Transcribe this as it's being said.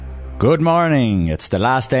Good morning. It's the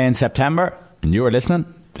last day in September, and you are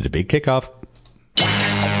listening to The Big Kickoff.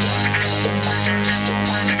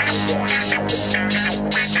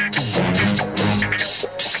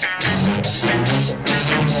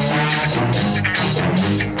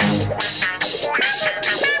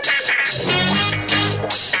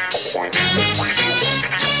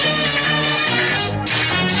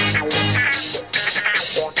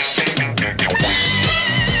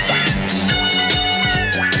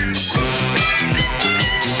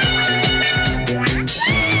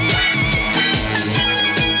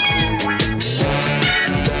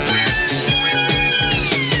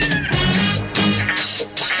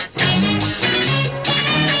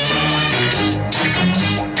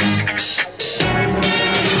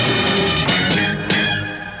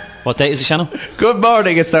 What date is it, Shannon? Good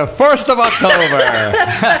morning. It's the 1st of October.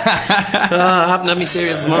 I haven't had me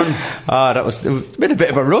cereal this morning. It was a bit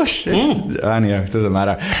of a rush. Anyhow, it doesn't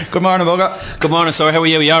matter. Good morning, Bugger. Good morning, sir. How are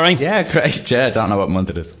you? You alright? Yeah, great. Yeah, I don't know what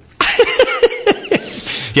month it is.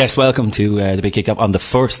 Yes, welcome to the Big Kick-Up on the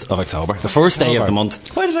 1st of October, the first day of the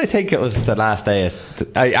month. Why did I think it was the last day?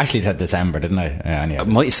 I actually said December, didn't I? Anyhow. I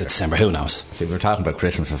might have said December, who knows? See, we were talking about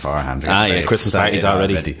Christmas beforehand. Yeah, Christmas parties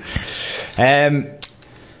already.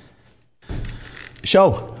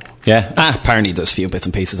 Show. Yeah, apparently there's a few bits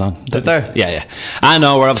and pieces on. Is there? Yeah. I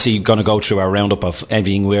know we're obviously going to go through our roundup of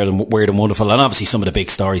everything weird and wonderful, and obviously some of the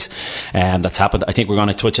big stories that's happened. I think we're going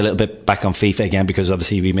to touch a little bit back on FIFA again, because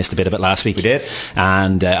obviously we missed a bit of it last week. We did.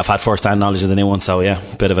 And I've had first-hand knowledge of the new one, so yeah,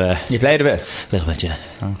 bit of a... You played a bit? A little bit, yeah.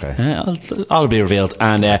 Okay. All will be revealed.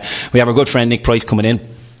 And we have our good friend Nick Price coming in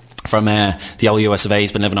from the old US of A.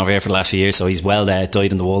 He's been living over here for the last few years, so he's well dyed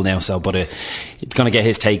in the wool now. So, but it's going to get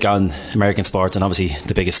his take on American sports, and obviously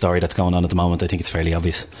the biggest story that's going on at the moment. I think it's fairly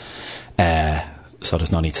obvious. So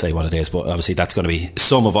there's no need to say what it is, but obviously that's going to be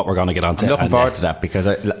some of what we're going to get onto. I'm looking forward to that, because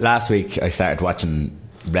last week I started watching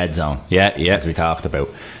Red Zone. Yeah, as we talked about,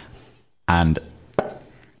 and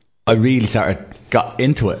I really got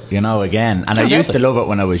into it, again. And I used to love it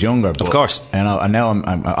when I was younger. But, of course. And now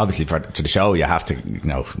I'm obviously to the show you have to,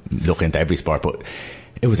 look into every sport. But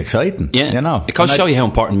it was exciting. Yeah. It goes to show you how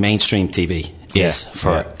important mainstream TV is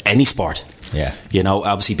for any sport. Yeah.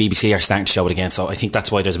 Obviously BBC are starting to show it again. So I think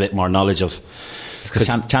that's why there's a bit more knowledge of... Because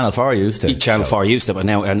Channel 4 used to. Channel 4 used to, but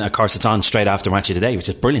now, and of course it's on straight after Match of the Day, which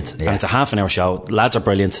is brilliant. Yeah. And it's a half an hour show. Lads are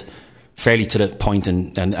brilliant. Fairly to the point,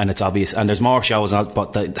 and it's obvious, and there's more shows on,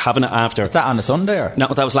 but having it after... Is that on a Sunday? Or? No,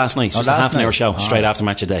 that was last night. Just a half an hour show straight after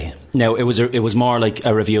Match of the Day. Now it was more like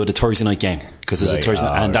a review of the Thursday night game, because there's a Thursday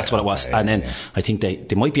night, and that's what it was. And then I think they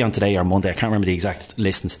might be on today or Monday. I can't remember the exact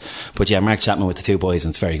listings, but yeah, Mark Chapman with the two boys,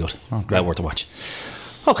 and it's very good. Well worth a watch.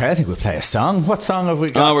 Okay, I think we'll play a song. What song have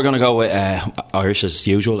we got? We're going to go with Irish as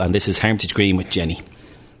usual, and this is Hermitage Green with Jenny.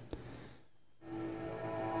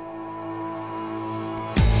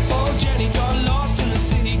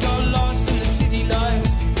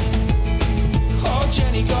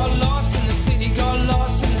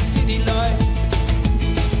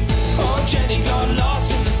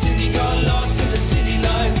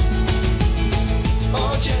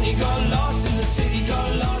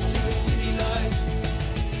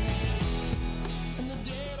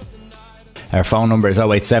 Our phone number is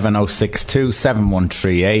 087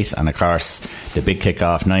 7138, and of course the Big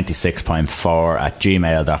Kickoff 96.4 at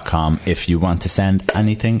gmail.com if you want to send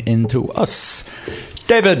anything into us.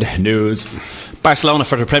 David, news. Barcelona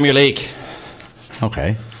for the Premier League.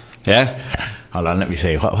 Okay. Yeah. Hold on, let me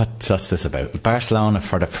see. What's this about? Barcelona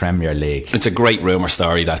for the Premier League. It's a great rumour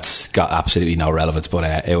story that's got absolutely no relevance,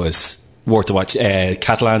 but it was worth to watch.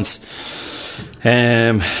 Catalans.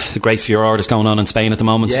 The great furore that's going on in Spain at the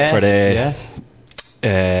moment for the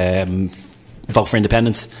vote for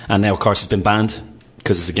independence, and now of course it's been banned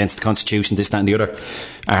because it's against the constitution, this, that and the other.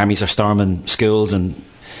 Armies are storming schools and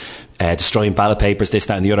destroying ballot papers, this,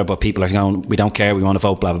 that and the other, but people are going, we don't care, we want to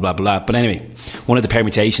vote, blah blah blah blah. But anyway, one of the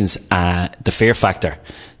permutations, the fear factor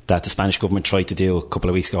that the Spanish government tried to do a couple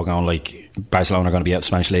of weeks ago, going like, Barcelona are going to be out of the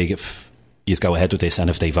Spanish league if you go ahead with this and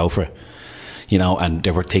if they vote for it, and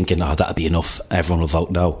they were thinking, that'll be enough, everyone will vote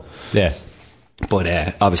no. Yeah.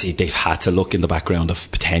 But obviously they've had to look in the background of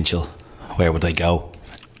potential, where would they go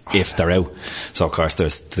if they're out. So of course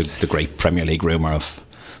there's the great Premier League rumour of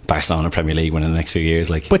Barcelona Premier League win in the next few years.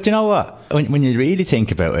 But you know what, when you really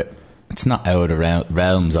think about it, it's not out of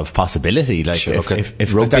realms of possibility. Like, sure, if they're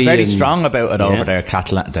very strong about it over there,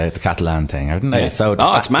 the Catalan thing, aren't they? Yeah. So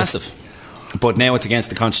it's massive. But now it's against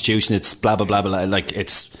the constitution. It's blah blah blah blah. Like,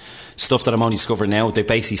 it's stuff that I'm only discovering now. They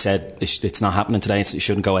basically said it's not happening today. It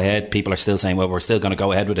shouldn't go ahead. People are still saying, well, we're still going to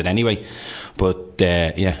go ahead with it anyway. But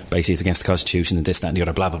basically it's against the Constitution and this, that and the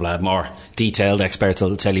other, blah, blah, blah. More detailed experts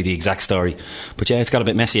will tell you the exact story. But yeah, it's got a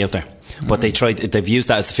bit messy out there. But they've used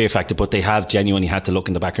that as the fear factor, but they have genuinely had to look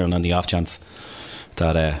in the background on the off chance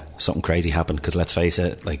that something crazy happened. Because let's face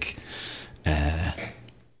it, like...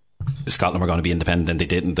 Scotland were going to be independent and they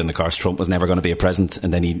didn't, and of course Trump was never going to be a president,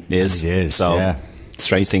 and then he is. So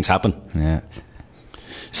strange things happen. Yeah.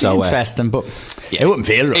 So interesting, but it wouldn't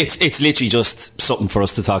feel right. It's literally just something for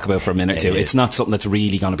us to talk about for a minute or two. It's not something that's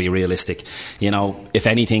really going to be realistic. You know, if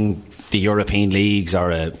anything, the European leagues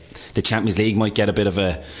or the Champions League might get a bit of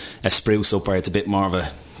a spruce up, where it's a bit more of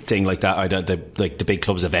a thing like that, or the big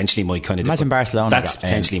clubs eventually might kind of imagine Barcelona. That's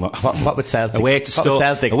potentially what would Celtic away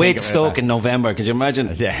to Stoke in November. Could you imagine?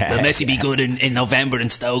 Will Messi be good in November in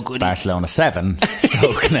Stoke? Barcelona 7,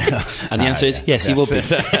 Stoke now. And the answer is yes, he will be.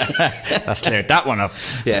 That's cleared that one up.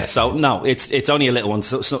 Yeah. So no, it's only a little one.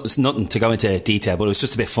 So it's nothing to go into detail, but it was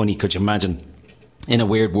just a bit funny. Could you imagine in a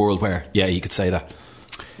weird world where you could say that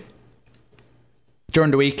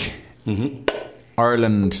during the week,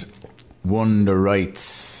 Ireland won the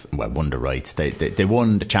rights. They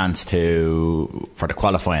won the chance for the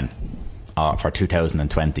qualifying for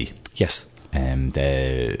 2020. Yes.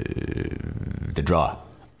 The draw.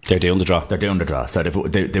 They're doing the draw. So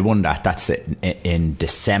they won that. That's it. In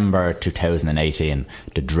December 2018.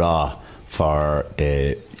 The draw for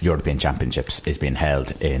the European Championships is being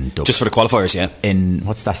held in Dublin. Just for the qualifiers, yeah. In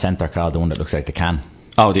what's that centre called? The one that looks like the can.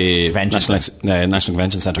 Oh, the National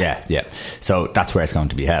Convention Centre. Yeah. So that's where it's going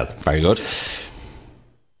to be held. Very good.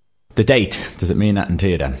 The date, does it mean anything to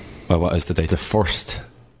you then? Well, what is the date? The first.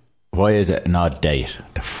 Why is it an odd date?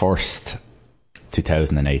 The 1st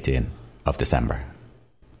 2018 of December.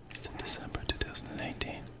 December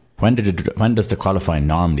 2018. When does the qualifying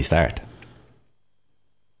normally start?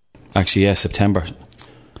 Actually, September.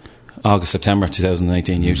 August, September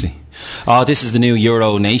 2018 usually. Oh, this is the new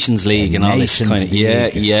Euro Nations League and all this kind of... Yeah.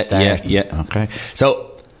 Okay.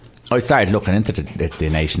 So I started looking into the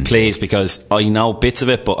Nations Please, because I know bits of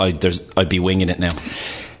it, but I'd be winging it now.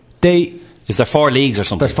 Is there 4 leagues or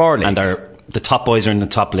something? There's 4 leagues. And the top boys are in the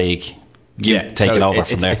top league. Take it over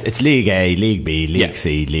from there. It's League A, League B, League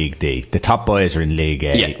C, League D. The top boys are in League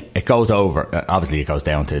A. Yeah. It goes over, obviously it goes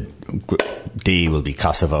down to D will be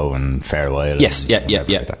Kosovo and Faroe Islands. Yes,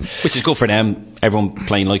 yeah. Which is good for them. Everyone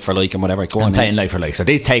playing like for like and whatever. Playing like for like. So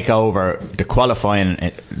these take over the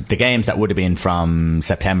qualifying, the games that would have been from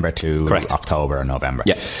September to October or November.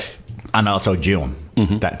 Yeah. And also June.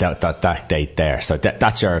 That date there. So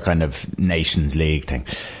that's your kind of Nations League thing.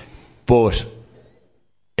 But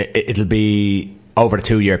it'll be over a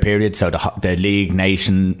 2-year period, so the League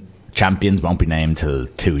Nation champions won't be named till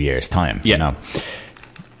 2 years' time. Yeah. You know?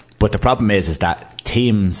 But the problem is that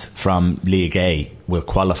teams from League A will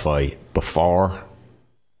qualify before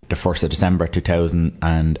the 1st of December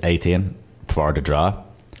 2018, before the draw.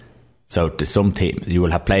 So some teams, you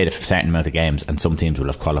will have played a certain amount of games, and some teams will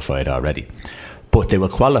have qualified already. But they will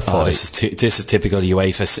qualify. Oh, this is typical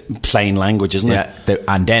UEFA plain language, isn't it? Yeah,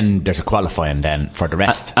 and then there's a qualifying then for the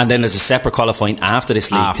rest. And then there's a separate qualifying after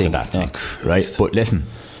this league thing. Right? But listen,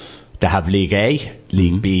 they have League A,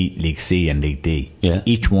 League B, League C and League D. Yeah.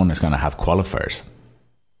 Each one is going to have qualifiers.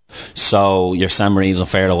 So your San Marins and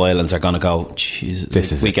Faroe Islands are going to go,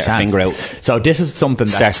 Jesus, we get our finger out. So this is something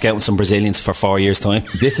that... Start scouting some Brazilians for 4 years' time.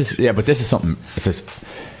 This is something...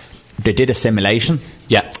 They did a simulation.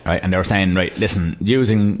 Yeah. Right, and they were saying, right, listen,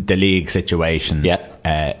 using the league situation,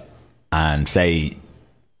 and say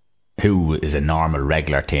who is a normal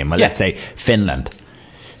regular team. Well, let's say Finland.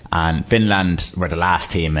 And Finland were the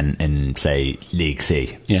last team in say League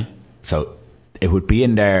C. Yeah. So it would be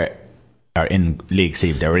in there, or in League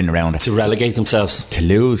C, they were in around to relegate themselves, to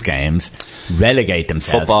lose games, relegate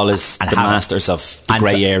themselves. Football is the masters of the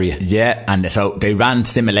grey area. Yeah, and so they ran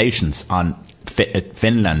simulations on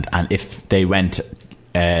Finland, and if they were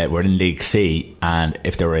in League C, and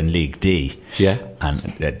if they were in League D, and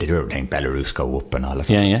they do everything, Belarus go up and all that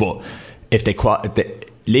stuff. But if they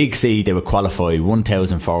League C, they would qualify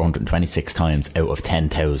 1,426 times out of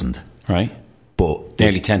 10,000. Right. But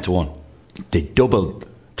nearly 10 to 1. They doubled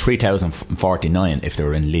 3,049 if they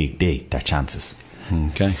were in League D, their chances.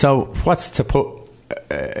 Okay. So what's going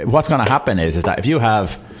to happen is that if you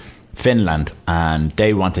have Finland and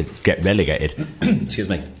they want to get relegated, excuse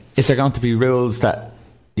me, is there going to be rules that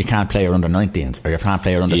you can't play your under 19s or you can't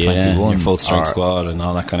play your under 21s. Your full strength squad and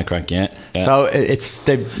all that kind of crack. Yeah. So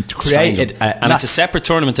they've created, and it's a separate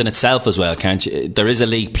tournament in itself as well. Can't you? There is a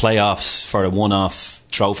league playoffs for a one-off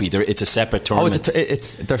trophy. It's a separate tournament.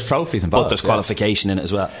 There's trophies involved, but there's qualification in it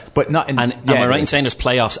as well. But not in, am I right in saying there's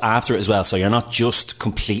playoffs after it as well? So you're not just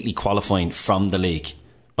completely qualifying from the league.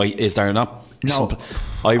 Is there not? No.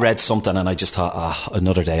 I read something and I just thought,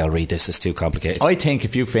 another day I'll read this. It's too complicated. I think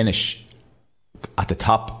if you finish at the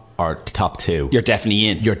top or the top two, you're definitely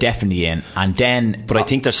in. And then, but I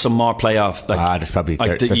think there's some more playoff. There's probably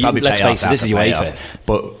playoffs. Let's face it, this is UEFA.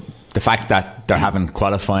 But the fact that they're having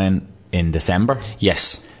qualifying in December,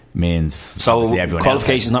 yes, means so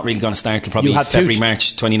qualification is not really going to start till probably February,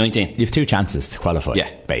 March 2019. You have 2 chances to qualify. Yeah,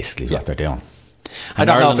 basically what they're doing. And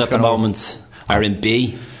Ireland at the moment are in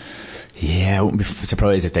B. Yeah, I wouldn't be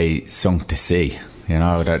surprised if they sunk to C. You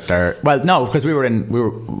know, they're well, no, because we were.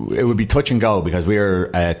 It would be touch and go because we were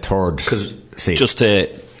third. Because just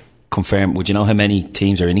to confirm, would you know how many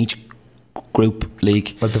teams are in each group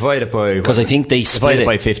league? Well, divided by, because I think they split it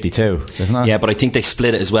by 52, isn't it? Yeah, but I think they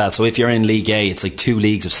split it as well. So if you're in League A, it's like 2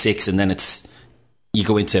 leagues of 6, and then you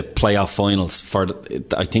go into playoff finals for.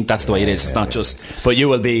 I think that's the way it is. It's not just. But you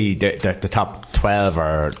will be the top 12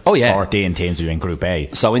 or 14 teams in Group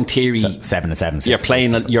A. So in theory, 7 and 7. You're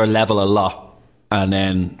playing your level a lot. And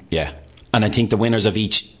then, and I think the winners of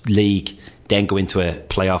each league then go into a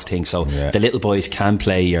playoff thing. So the little boys can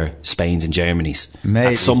play your Spains and Germanys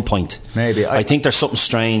at some point. Maybe. I think there's something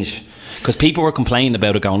strange. Because people were complaining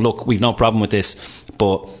about it, going, look, we've no problem with this,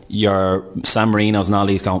 but your San Marinos and all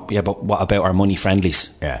these going, yeah, but what about our money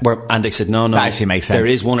friendlies? Yeah. And they said, no, that actually makes sense. There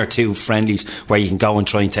is 1 or 2 friendlies where you can go and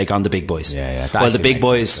try and take on the big boys. Well, the big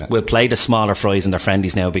boys will play the smaller fries in their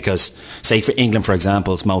friendlies now because, say for England, for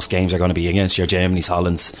example, most games are going to be against your Germanys,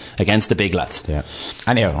 Hollands, against the big lads. Yeah.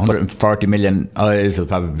 Anyhow, 140 million eyes will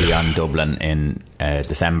probably be on Dublin in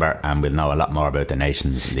December, and we'll know a lot more about the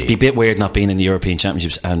Nations League. It'd be a bit weird not being in the European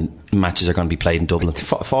Championships and matches are going to be played in Dublin.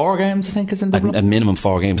 4 games, I think, is in Dublin? A minimum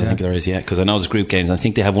 4 games, I think there is, because I know there's group games, and I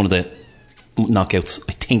think they have one of the knockouts.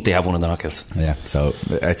 Yeah, so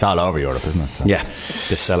it's all over Europe, isn't it? So. Yeah,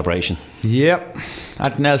 this celebration. Yep.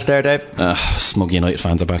 Anything else there, Dave? Smug United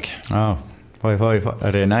fans are back. Oh, why?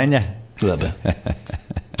 Are they annoying you? A little bit.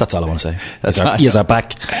 That's all I want to say. He is our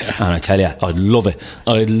back, and I tell you, I'd love it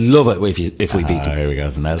if we beat them. Here we go,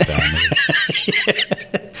 it's a meltdown.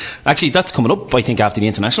 Actually, that's coming up, I think, after the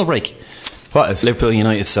international break. What is? Liverpool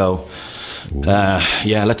United, so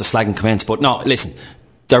let the slagging commence. But no, listen,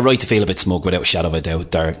 they're right to feel a bit smug without a shadow of a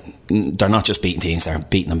doubt. They're not just beating teams, they're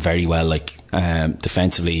beating them very well. Like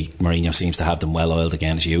defensively, Mourinho seems to have them well oiled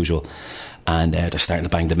again as usual, and they're starting to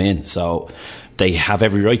bang them in. So they have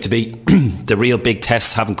every right to be. The real big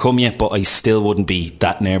tests haven't come yet, but I still wouldn't be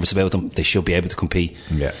that nervous about them. They should be able to compete.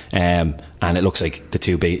 Yeah. And it looks like the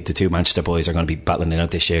two Manchester boys are going to be battling it out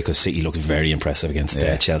this year because City looked very impressive against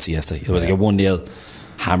Chelsea yesterday. It was like a 1-0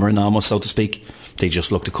 hammering almost, so to speak. They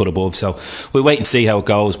just looked a cut above. So we'll wait and see how it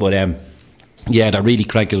goes. But they're really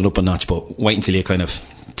cranking it up a notch. But wait until you kind of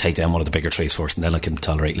take down one of the bigger trees first, and then I can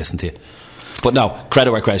tolerate listening to you. But no,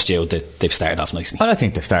 credit where credit's due. They've started off nicely. Well, I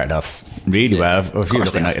think they've started off really well. If you look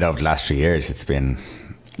at United over the last 3 years, it's been.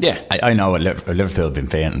 Yeah, I know Liverpool have been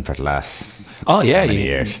fainting for the last. Many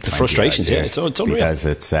years. The frustrations, years, it's unreal because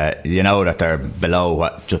it's you know that they're below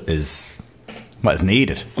what is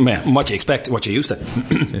needed. What you expect, what you used to.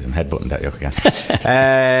 I'm headbutting that yoke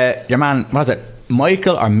again. Your man, was it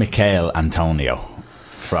Michael or Michael Antonio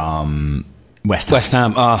from West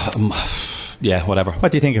Ham? West Ham. Whatever.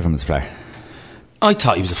 What do you think of him as a player? I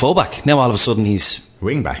thought he was a fullback. Now all of a sudden he's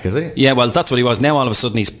wing back, is he? Yeah, well that's what he was. Now all of a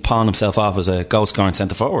sudden he's pawning himself off as a goal scoring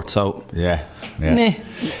centre forward. So yeah. Nah.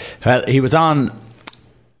 Well, he was on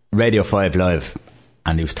Radio 5 Live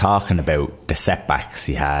and he was talking about the setbacks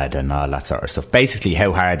he had and all that sort of stuff. Basically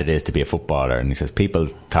how hard it is to be a footballer, and he says people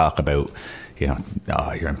talk about, you know,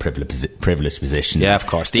 you're in privileged position. Yeah, of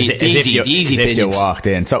course. The easy if you walked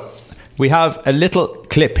in. So we have a little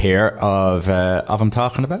clip here of him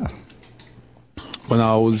talking about. When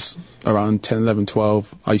I was around 10, 11,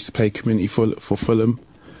 12, I used to play community for Fulham.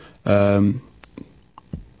 The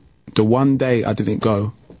one day I didn't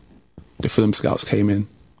go, the Fulham scouts came in.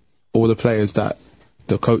 All the players that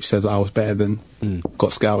the coach says I was better than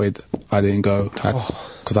got scouted. I didn't go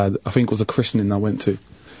because I think it was a christening I went to.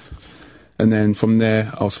 And then from there,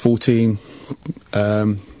 I was 14,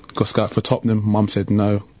 got scouted for Tottenham. Mum said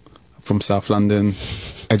no, from South London.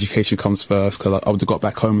 Education comes first, because I would have got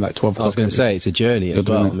back home like 12 o'clock. I was going to say, it's a journey as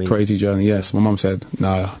well. A crazy journey, yes. My mum said,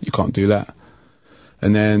 no, you can't do that.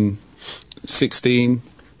 And then 16,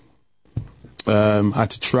 I had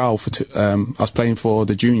to trial for. I was playing for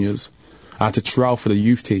the juniors. I had to trial for the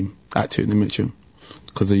youth team at Tooting and Mitcham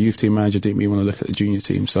because the youth team manager didn't really want to look at the junior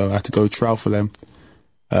team, so I had to go trial for them.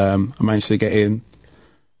 I managed to get in.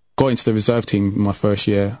 Got into the reserve team in my first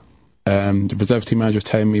year. The reserve team manager was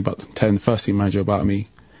telling the first team manager about me.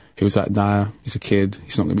 He was like, nah, he's a kid.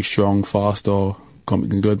 He's not going to be strong, fast, or going to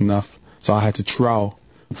be good enough. So I had to trial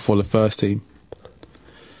for the first team.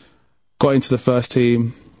 Got into the first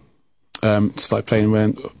team, started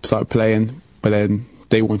playing, but then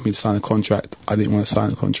they wanted me to sign a contract. I didn't want to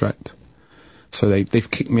sign a contract. So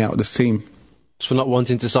they've kicked me out of the team. For not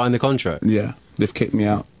wanting to sign the contract? Yeah, they've kicked me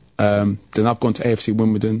out. Then I've gone to AFC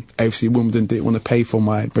Wimbledon. AFC Wimbledon didn't want to pay for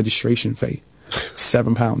my registration fee.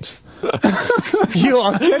 £7. You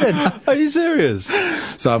are kidding? Are you serious?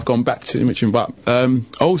 So I've gone back to Mitcham. But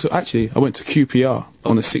also, actually, I went to QPR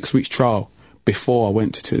on a 6 weeks trial before I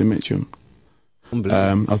went to Mitcham.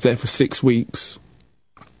 Unbelievable. I was there for 6 weeks.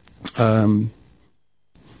 I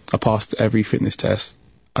passed every fitness test.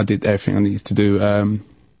 I did everything I needed to do. Then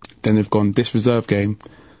they've gone, this reserve game,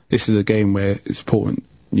 this is a game where it's important.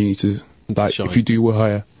 You need to, like, if you do well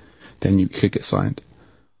higher, then you could get signed.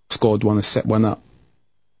 Scored one and set one up.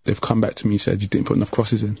 They've come back to me and said, you didn't put enough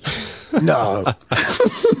crosses in. No.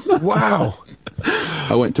 Wow.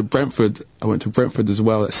 I went to Brentford as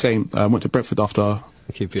well. I went to Brentford after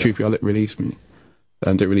QPR released me.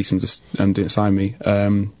 Didn't release me, just didn't sign me.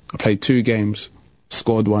 I played 2 games,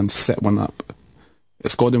 scored one, set one up. I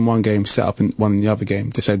scored in one game, set up in one in the other game.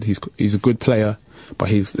 They said he's a good player, but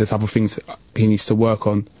there's other things he needs to work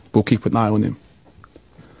on. We'll keep an eye on him.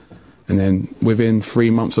 And then within 3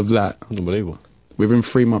 months of that, unbelievable. Within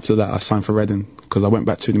 3 months of that, I signed for Reading because I went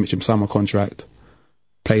back to the Mitcham, signed my contract,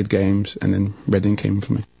 played games, and then Reading came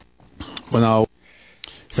for me.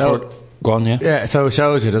 Go on, yeah. Yeah, so it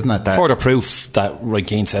shows you, doesn't it? That further proof that Roy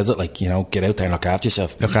Keane says it, like, you know, get out there and look after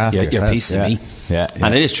yourself. Look after yourself. You're a piece of me. Yeah.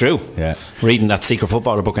 And it is true. Yeah. Reading that Secret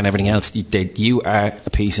Footballer book and everything else, you are a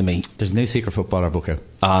piece of me. There's a new Secret Footballer book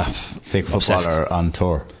out. Secret obsessed. Footballer on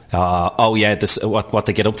tour. Oh yeah, what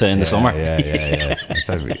they get up to in the summer. Yeah. It's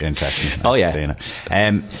interesting. Oh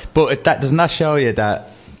yeah. But doesn't that show you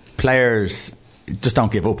that players just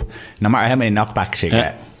don't give up, no matter how many knockbacks you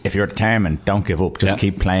get? If you're determined, don't give up. Just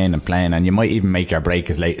keep playing, and you might even make your break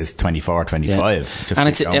as late as 24, 25. Yeah.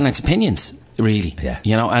 And it's opinions, really. Yeah.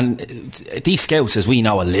 You know, and these scouts, as we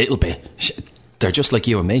know a little bit, they're just like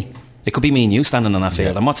you and me. It could be me and you standing on that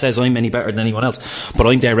field. I'm not saying I'm any better than anyone else, but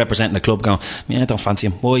I'm there representing the club going, I don't fancy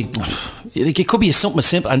him. Why? It could be something as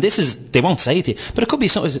simple, and they won't say it to you, but it could be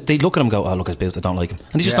something, they look at him and go, oh, look, his built, I don't like him.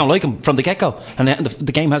 And they just don't like him from the get-go, and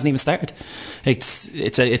the game hasn't even started.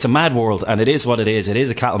 It's a mad world, and it is what it is. It is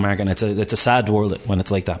a cattle market, and it's a sad world when it's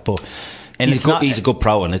like that, but he's a good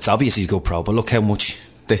pro, and it's obvious he's a good pro, but look how much...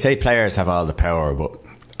 They say players have all the power, but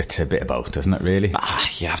it's a bit of both, isn't it, really?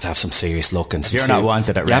 You have to have some serious luck, and you're not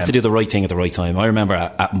wanted at you have to do the right thing at the right time. I remember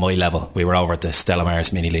at my level, we were over at the Stella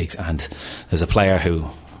Maris mini leagues, and there's a player who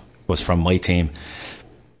was from my team,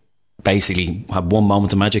 basically had one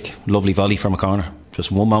moment of magic, lovely volley from a corner,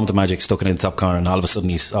 just one moment of magic, stuck it in the top corner, and all of a sudden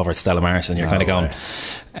he's over at Stella Maris, and you're kind of going,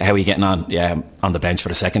 how are you getting on? Yeah, on the bench for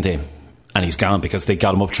the second team. And he's gone because they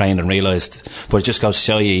got him up trained and realised. But it just goes to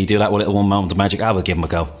show you do that with one moment of magic, I will give him a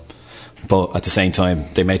go. But at the same time,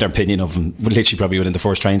 they made their opinion of him literally probably within the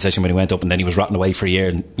first training session when he went up, and then he was rotting away for a year,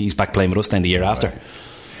 and he's back playing with us then the year after.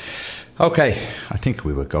 Okay, I think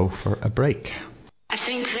we will go for a break. I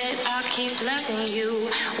think that I'll keep loving you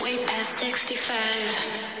way past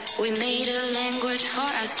 65. We made a language for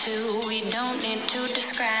us two, we don't need to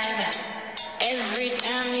describe. Every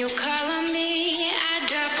time you call on me, I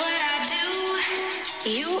drop what I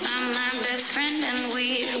do. You are my best friend and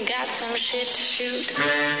we've got some shit to shoot.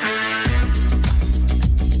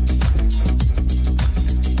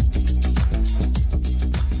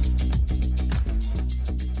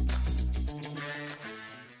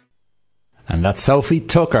 And that's Sophie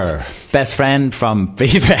Tucker, best friend from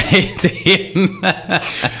FIFA 18.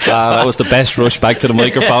 That was the best rush back to the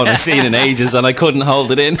microphone I've seen in ages, and I couldn't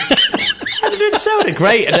hold it in. It sounded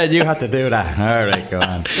great, and then you had to do that. All right, go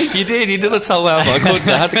on. You did it so well, but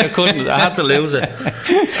I had to lose it.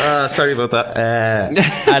 Sorry about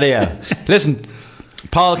that. Anyhow, listen,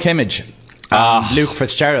 Paul Kimmage, Luke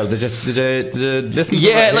Fitzgerald. Did you listen to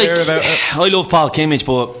hear about it? I love Paul Kimmage,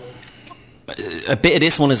 but a bit of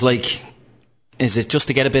this one is like, is it just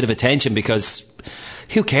to get a bit of attention? Because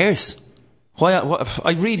who cares?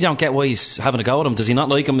 I really don't get why he's having a go at him. Does he not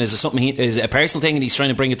like him? Is it something? Is it a personal thing and he's trying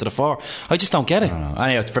to bring it to the fore? I just don't get it.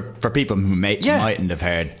 Anyway, for people who mightn't have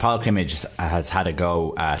heard, Paul Kimmage has had a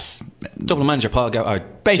go at Dublin manager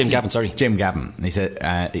Jim Gavin. Sorry, Jim Gavin. He said,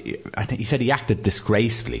 I think he said he acted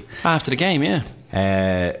disgracefully after the game.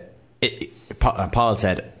 Yeah. Paul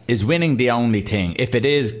said, "Is winning the only thing? If it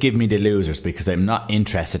is, give me the losers, because I'm not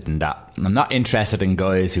interested in that. I'm not interested in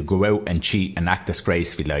guys who go out and cheat and act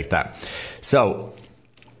disgracefully like that." So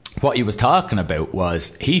what he was talking about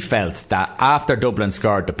was he felt that after Dublin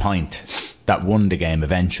scored the point that won the game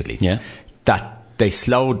eventually, that they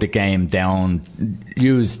slowed the game down,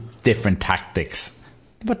 used different tactics.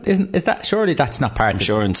 But surely that's not part of it?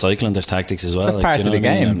 Sure, in cycling there's tactics as well. That's part of the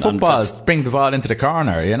game. Football, bring the ball into the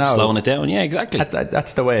corner, slowing it down. Yeah, exactly.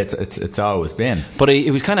 That's the way it's always been. But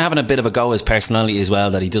he was kind of having a bit of a go at his personality as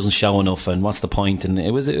well, that he doesn't show enough, and what's the point? And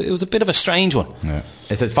it was a bit of a strange one. Yeah.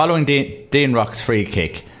 It said, following Dean Rock's free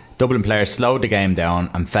kick, Dublin players slowed the game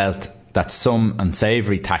down and felt that some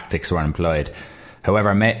unsavoury tactics were employed.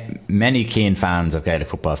 However, many keen fans of Gaelic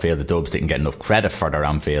football feel the Dubs didn't get enough credit for their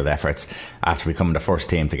on-field efforts after becoming the first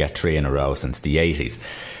team to get 3 in a row since the 80s.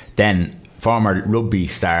 Then, former rugby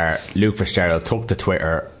star Luke Fitzgerald took to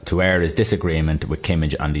Twitter to air his disagreement with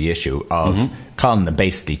Kimmage on the issue of calling them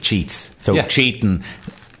basically cheats. So cheating,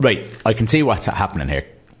 right, I can see what's happening here.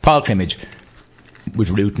 Paul Kimmage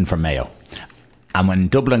was rooting for Mayo. And when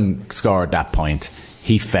Dublin scored that point,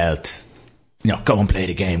 he felt, go and play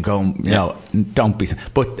the game, don't be.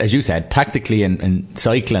 But as you said, tactically in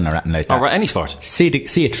cycling or anything like that, or any sport, see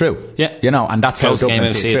it through. Yeah, and that's how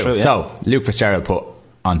Dublin see it through. So Luke Fitzgerald put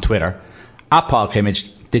on Twitter, at Paul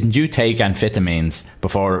Kimmage, didn't you take amphetamines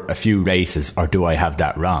before a few races, or do I have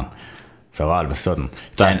that wrong? So all of a sudden,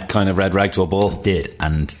 that kind of red rag to a bull. Did,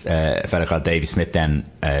 and a fella called Davy Smith then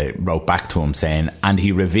wrote back to him saying, and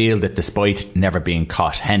he revealed that despite never being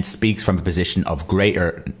caught, hence speaks from a position of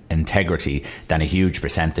greater integrity than a huge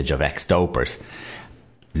percentage of ex-dopers.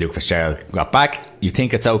 Luke Fitzgerald got back, you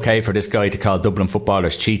think it's okay for this guy to call Dublin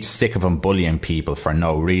footballers cheats, sick of him bullying people for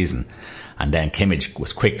no reason? And then Kimmage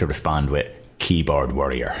was quick to respond with, keyboard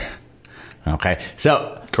warrior. Okay,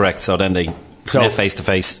 so correct. So then they met face to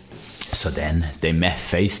face. So then they met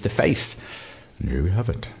face to face. And here we have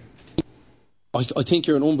it. I think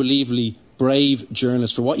you're an unbelievably brave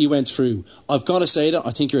journalist for what you went through. I've got to say that.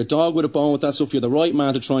 I think you're a dog with a bone with that stuff. You're the right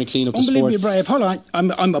man to try and clean up the sport. Unbelievably brave. Hold on.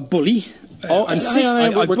 I'm a bully.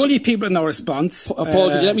 I bully people in no response. Paul,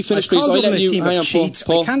 could you let me finish, please? I let you. Hang on,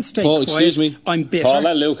 Paul. I can't stay Paul, quiet. excuse me. I'm bitter. Paul,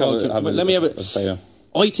 let Luke let me have it.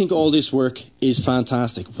 I think all this work is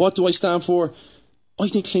fantastic. What do I stand for? I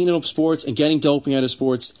think cleaning up sports and getting doping out of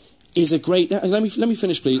sports is a great. Let me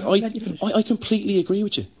finish, please. I completely agree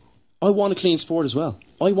with you. I want a clean sport as well.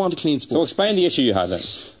 I want a clean sport. So explain the issue you had then.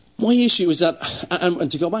 My issue is that, and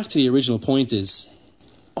to go back to the original point, is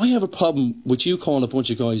I have a problem with you calling a bunch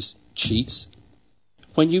of guys cheats.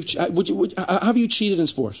 When have you cheated in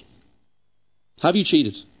sport? Have you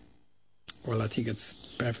cheated? Well, I think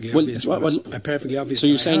it's perfectly obvious. Perfectly obvious. So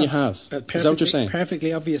you're saying you have? Is that what you're saying?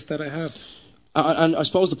 Perfectly obvious that I have. And I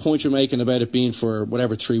suppose the point you're making about it being for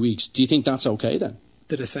 3 weeks, do you think that's okay then?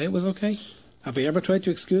 Did I say it was okay? Have I ever tried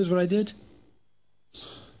to excuse what I did?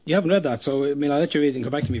 You haven't read that, so I'll let you read it and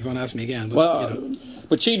come back to me if you want to ask me again. But,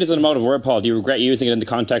 but cheat is an emotive word, Paul. Do you regret using it in the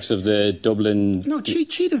context of the Dublin? No,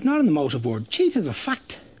 cheat is not an emotive word. Cheat is a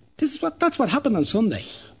fact. That's what happened on Sunday.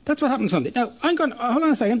 That's what happened Sunday. Now, I'm going. Hold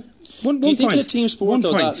on a second. One Do you think point. in a team sport,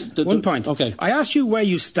 One point. Okay. I asked you where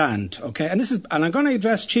you stand. Okay, and I'm going to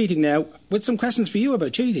address cheating now with some questions for you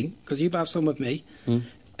about cheating because you've asked some of me.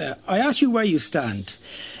 I asked you where you stand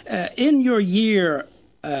in your year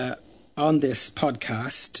on this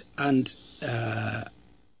podcast, and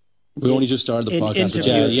we only just started the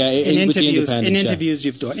podcast. In interviews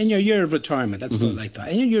you've done in your year of retirement. Let's put it like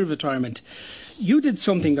that. In your year of retirement, you did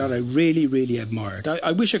something that I really, really admired.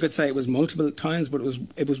 I wish I could say it was multiple times, but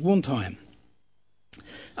it was one time.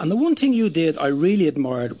 And the one thing you did I really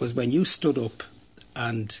admired was when you stood up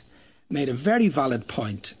and made a very valid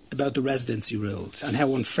point about the residency rules and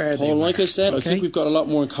how unfair they were. Paul, like I said, okay? I think we've got a lot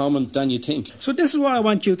more in common than you think. So this is what I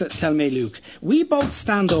want you to tell me, Luke. We both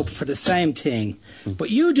stand up for the same thing, but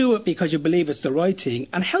you do it because you believe it's the right thing.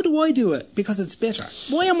 And how do I do it? Because it's bitter.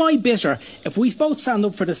 Why am I bitter if we both stand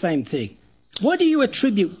up for the same thing? Why do you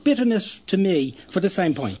attribute bitterness to me for the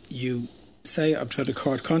same point? You say I've tried to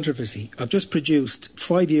court controversy. I've just produced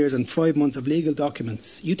 5 years and 5 months of legal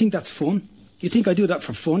documents. You think that's fun? You think I do that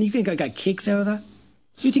for fun? You think I get kicks out of that?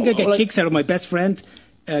 You think I get kicks out of my best friend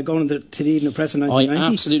going to the evening press in 1990.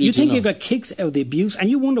 I absolutely You do think not. you got kicks out of the abuse, and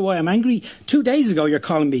you wonder why I'm angry. 2 days ago, you're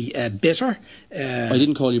calling me bitter. I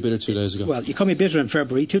didn't call you bitter 2 days ago. Well, you called me bitter in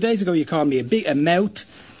February. 2 days ago, you called me a mouth,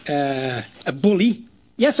 a bully.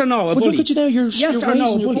 Yes or no, a bully? Look at you now, you're yes or raising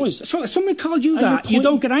no, a your bully. voice. So if someone called you And that, you're you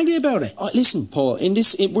don't get angry about it. Listen, Paul,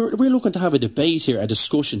 we're looking to have a debate here, a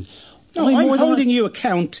discussion. No, I'm holding you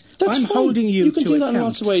account. That's I'm fine. holding you You can to do account. that in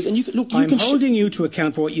lots of ways, and you can I'm holding you to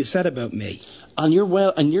account for what you said about me. And you're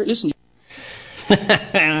listen.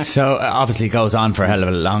 So obviously it goes on for a hell of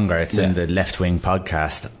a lot longer. It's in the Left Wing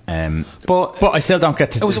podcast. But I still don't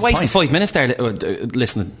get to. It was a waste point. of 5 minutes there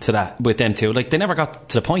listening to that with them two. Like, they never got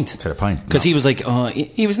to the point. Because he was like,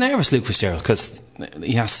 he was nervous, Luke Fitzgerald, because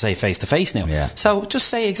he has to say face to face now. Yeah. So just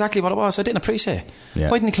say exactly what it was. I didn't appreciate it. Yeah.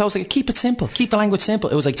 Why didn't he close it? Keep it simple. Keep the language simple.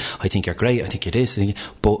 It was like, I think you're great. I think you're this.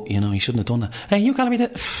 But, you shouldn't have done that. Hey, you calling me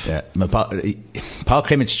that? Yeah, Paul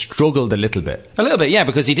Kimmage struggled a little bit. A little bit, yeah,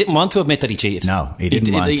 because he didn't want to admit that he cheated. No, he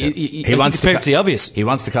didn't want to. He wants it's perfectly obvious. He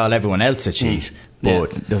wants to call everyone else a cheat.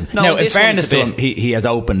 But doesn't. No, Now, in this one fairness it's a to him, bit- he has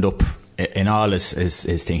opened up in all his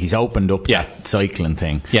thing. He's opened up that cycling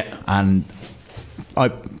thing. Yeah. And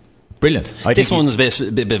brilliant. This one's a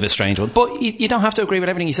bit of a strange one, but you don't have to agree with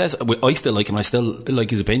everything he says. I still like him. I still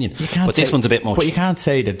like his opinion. But this one's a bit much. But you can't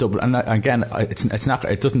say the Dublin. And again, it's not.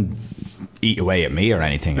 It doesn't eat away at me or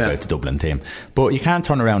anything about the Dublin team. But you can't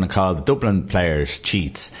turn around and call the Dublin players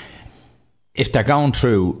cheats if they're going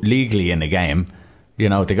through legally in a game. They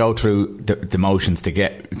go through the motions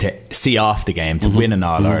to see off the game to win an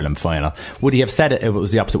All-Ireland final. Would he have said it if it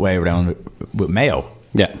was the opposite way around with Mayo?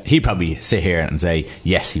 Yeah. He'd probably sit here and say,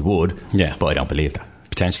 yes, he would. Yeah. But I don't believe that.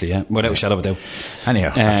 Potentially, yeah. Without a shadow of a doubt.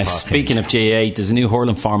 Anyhow. Speaking of GAA, there's a new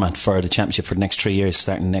hurling format for the Championship for the next 3 years,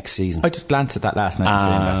 starting next season. I just glanced at that last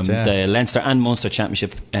night. The Leinster and Munster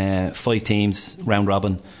Championship, 5 teams, round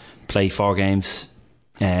robin, play 4 games,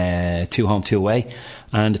 2 home, 2 away,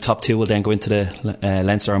 and the top 2 will then go into the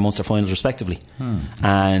Leinster or Munster finals respectively,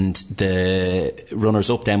 and the runners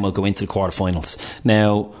up then will go into the quarterfinals.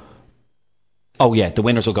 Now, the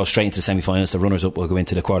winners will go straight into the semi-finals. The runners up will go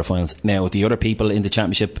into the quarterfinals. Now, the other people in the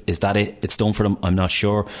championship, is that it? It's done for them? I'm not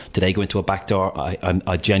sure. Do they go into a back door?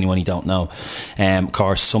 I genuinely don't know. Of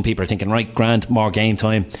course, some people are thinking, right, grand, more game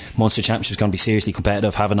time. Munster Championship is going to be seriously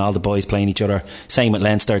competitive, having all the boys playing each other. Same with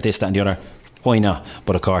Leinster, this, that and the other. Why not?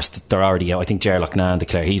 But of course, they're already out. I think Ger Loughnane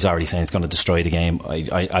declared he's already saying it's going to destroy the game.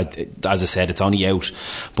 As I said, it's only out.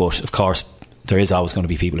 But of course, there is always going to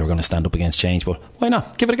be people who are going to stand up against change. But why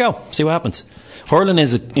not? Give it a go. See what happens. Hurling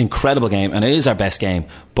is an incredible game, and it is our best game,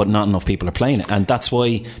 but not enough people are playing it, and that's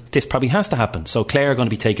why this probably has to happen. So Clare are going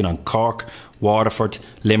to be taking on Cork, Waterford,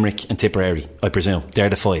 Limerick and Tipperary, I presume. They're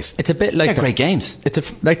the 5. It's a bit like... They're great games.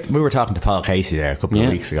 Like we were talking to Paul Casey there a couple of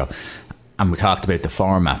weeks ago, and we talked about the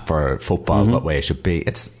format for football, what way it should be.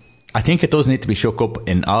 I think it does need to be shook up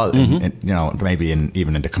in all, maybe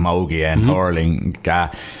even in the camogie and hurling.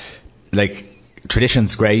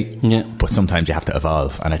 Tradition's great, but sometimes you have to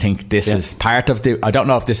evolve, and I think this is part of I don't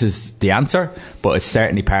know if this is the answer, but it's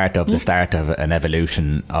certainly part of the start of an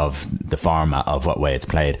evolution of the format of what way it's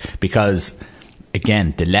played, because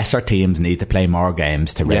again, the lesser teams need to play more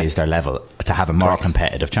games to raise their level, to have a more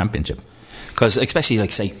competitive championship. Because especially,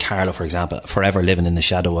 like, say, Carlow, for example, forever living in the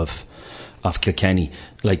shadow of Kilkenny,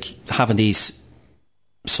 like, having these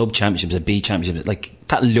sub-championships and B-championships, like,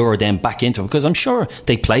 that lure them back into it, because I'm sure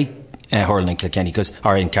they play hurling in Kilkenny,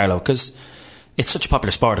 or in Carlow, because it's such a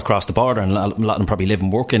popular sport across the border, and a lot of them probably live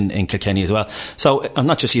and work in Kilkenny as well. So I'm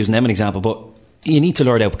not just using them as an example, but you need to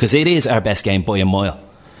lure it out, because it is our best game by a mile,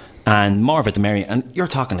 and more of it the merrier. And you're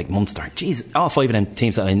talking like Munster, jeez, all 5 of them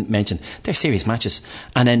teams that I mentioned, they're serious matches.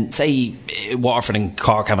 And then say Waterford and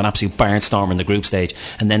Cork have an absolute barnstorm in the group stage,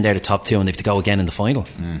 and then they're the top 2 and they have to go again in the final.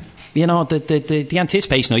 The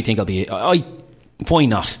anticipation, I think, will be why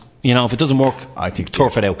not? If it doesn't work, I think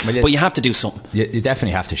turf it out. But you have to do something. You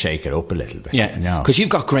definitely have to shake it up a little bit. Yeah, because you've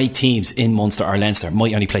got great teams in Munster or Leinster,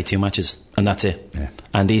 might only play 2 matches, and that's it. Yeah.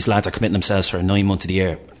 And these lads are committing themselves for 9 months of the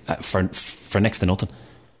year for next to nothing.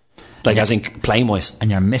 Like, as in playing wise. And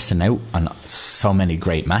you're missing out on so many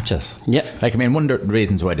great matches. Yeah. One of the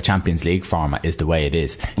reasons why the Champions League format is the way it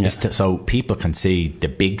is so people can see the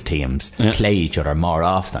big teams play each other more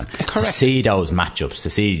often. Correct. To see those matchups, to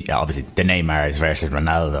see, obviously, the Neymars versus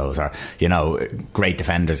Ronaldos, or, great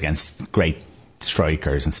defenders against great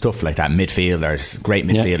strikers and stuff like that, midfielders, great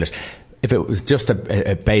midfielders. Yeah. If it was just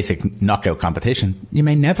a basic knockout competition, you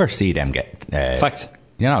may never see them get... Fact.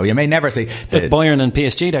 You know, you may never see Like Bayern and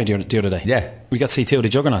PSG there the other day. Yeah. We got to see two of the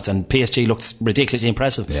juggernauts, and PSG looked ridiculously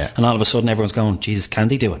impressive. Yeah. And all of a sudden everyone's going, Jesus, can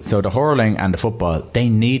they do it? So the hurling and the football, they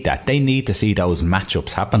need that. They need to see those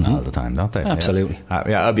matchups happen all the time, don't they? Absolutely.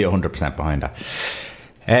 Yeah, I'll be 100% behind that.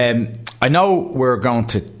 I know we're going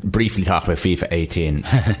to briefly talk about FIFA 18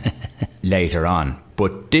 later on,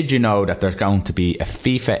 but did you know that there's going to be a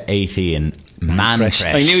FIFA 18 man crash?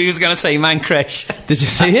 I knew he was going to say man crash. Did you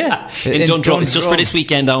see it? In Dundrum. It's just for this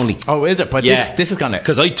weekend only. Oh, is it? But this is going to...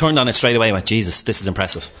 Because I turned on it straight away and went, Jesus, this is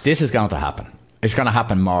impressive. This is going to happen. It's going to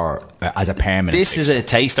happen more as a permanent. This is a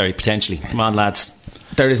taster, potentially. Come on, lads.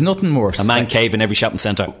 There is nothing worse. A man cave in every shopping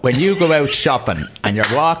centre. When you go out shopping and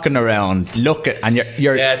you're walking around, and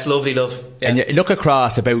you're yeah, it's lovely, love. Yeah. And you look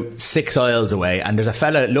across about 6 aisles away, and there's a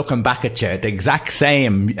fella looking back at you, the exact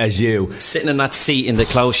same as you, sitting in that seat in the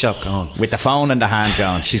clothes shop, going with the phone in the hand,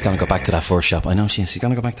 going, she's going to go back to that first shop. I know she is. She's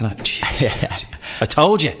going to go back to that. I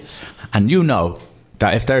told you. And you know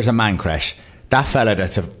that if there's a man crash, that fella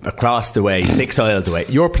that's across the way, 6 aisles away,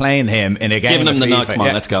 you're playing him in a game. Giving him the FIFA. knock, come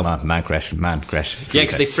on, let's go. Man crash. Yeah,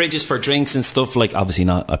 because they fridges for drinks and stuff, like, obviously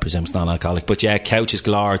not, I presume it's non-alcoholic, but yeah, couches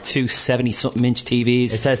galore, 2 70-something inch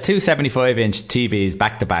TVs. It says 2 75-inch TVs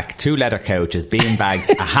back to back, 2 leather couches, bean bags,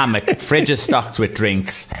 a hammock, fridges stocked with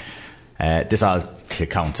drinks. This all to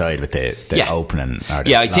coincide with the opening. Or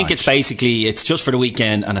the I launch. think it's just for the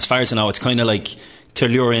weekend, and as far as I know, it's kind of like to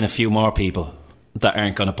lure in a few more people that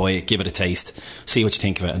aren't going to buy it, give it a taste, see what you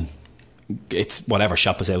think of it, and it's whatever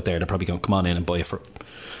shop is out there, they're probably going to come on in and buy it for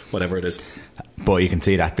whatever it is. But you can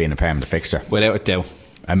see that being a permanent fixture without a doubt.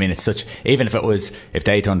 I mean, it's such, even if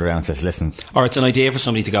they turned around and says, listen, or it's an idea for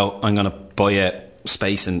somebody to go, I'm going to buy a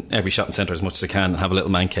space in every shopping centre as much as I can and have a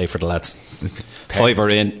little man cave for the lads.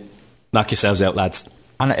 £5 in, knock yourselves out, lads.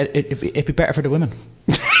 And it'd be better for the women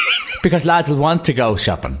because lads will want to go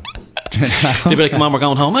shopping. They'll be like, come on, we're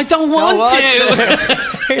going home. I don't want to.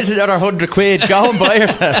 Here's another £100. Go and buy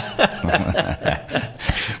yourself.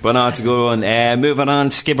 But no, it's a good one. Moving on,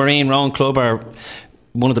 Skibbereen Rowan Club are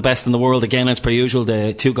one of the best in the world again, as per usual.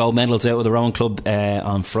 The 2 gold medals out of the Rowan Club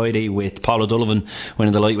on Friday, with Paul O'Donovan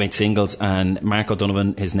winning the lightweight singles and Mark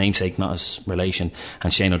O'Donovan, his namesake, not his relation,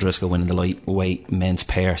 and Shane O'Driscoll winning the lightweight men's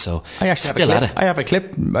pair. So I actually have a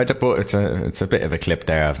clip, but it's a bit of a clip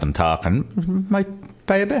there of them talking. Might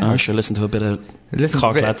play a bit. Oh, sure, listen to a bit of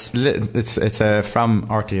Cork lads. It's from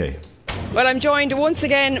RTA. Well, I'm joined once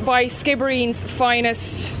again by Skibbereen's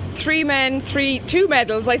finest. 3 men, 2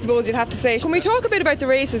 medals, I suppose you'd have to say. Can we talk a bit about the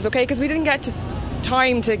races, okay? Because we didn't get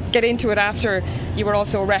time to get into it after you were all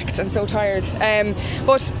so wrecked and so tired.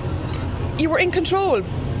 But you were in control,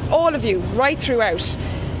 all of you, right throughout.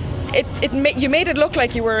 You made it look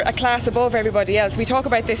like you were a class above everybody else. We talk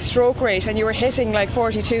about this stroke rate, and you were hitting like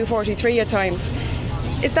 42, 43 at times.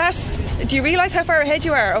 Do you realise how far ahead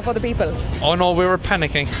you are of other people? Oh no, we were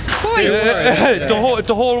panicking. Boy,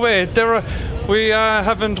 the whole way. We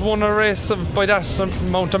haven't won a race by that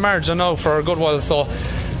amount of margin now for a good while. So,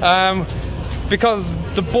 because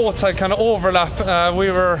the boats had kind of overlap,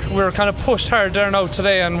 we were kind of pushed hard there now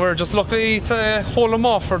today, and we're just lucky to hold them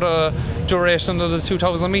off for the duration of the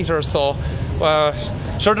 2,000 metres. So,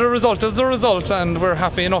 sure, the result is the result, and we're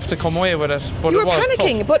happy enough to come away with it. But you were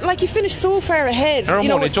panicking, tough. But like you finished so far ahead. I'm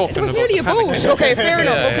only joking. There was nearly a boat. Okay, fair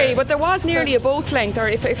enough. Okay, but there was nearly a boat's length, or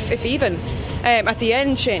if even. At the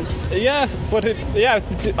end, Shane. Yeah, but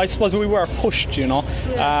I suppose we were pushed,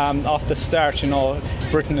 off the start.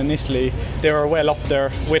 Britain and Italy, they were well up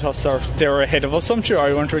there with us, or they were ahead of us. I'm sure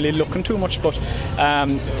I weren't really looking too much, but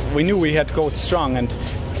we knew we had to go strong, and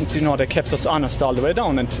they kept us honest all the way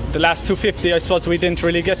down. And the last 250, I suppose we didn't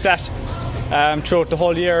really get that throughout the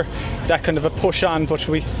whole year, that kind of a push on, but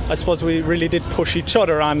I suppose we really did push each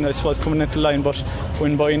other on, I suppose, coming into the line. But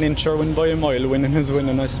win by an inch or win by a mile, winning is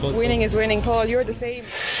winning, I suppose. Winning is winning. Paul, you're the same.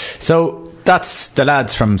 So that's the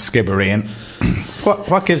lads from Skibbereen.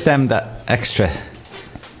 What gives them that extra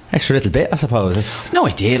little bit, I suppose? No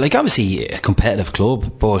idea. Like, obviously a competitive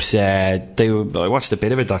club, but I watched a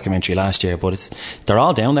bit of a documentary last year, but they're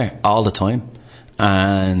all down there all the time,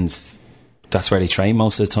 and that's where they train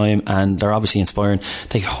most of the time, and they're obviously inspiring.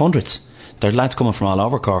 They've hundreds. There are lads coming from all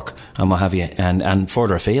over Cork and what have you, and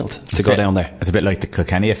further afield to go down there. It's a bit like the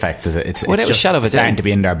Kilkenny effect, is it? It's without a shadow of a doubt, starting to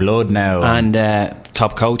be in their blood now. And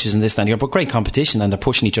top coaches and this and that, but great competition, and they're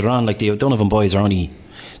pushing each other on. Like the O'Donovan boys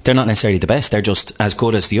they're not necessarily the best, they're just as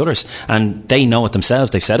good as the others, and they know it themselves.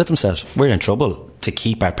 They've said it themselves. We're in trouble to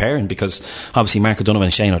keep our pairing, because obviously Mark O'Donovan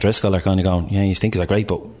and Shane O'Driscoll are kind of going, yeah, you think are great,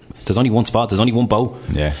 but there's only one spot, there's only one bow.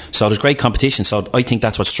 Yeah. So there's great competition. So I think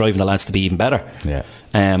that's what's driving the lads to be even better. Yeah.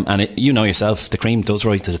 And yourself, the cream does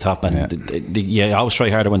rise to the top, and you always try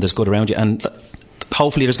harder when there's good around you. And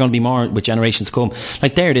hopefully there's going to be more with generations to come.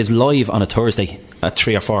 Like there it is live on a Thursday at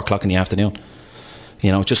 3 or 4 o'clock in the afternoon.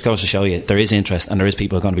 You know, it just goes to show you there is interest and there is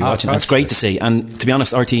people going to be watching. And it's great to see. And to be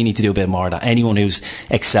honest, RTE need to do a bit more of that. Anyone who's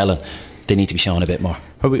excelling, they need to be shown a bit more.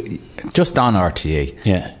 Just on RTE.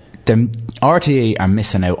 Yeah. The RTE are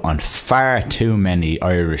missing out on far too many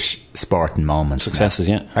Irish sporting moments. Successes,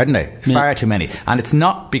 now, aren't they? Yeah. Far too many. And it's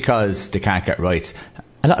not because they can't get rights.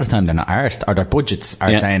 A lot of the time they're not arsed, or their budgets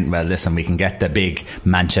are saying, well, listen, we can get the big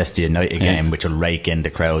Manchester United game, which will rake in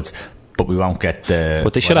the crowds, but we won't get the...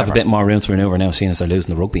 But they should have a bit more room to manoeuvre now, seeing as they're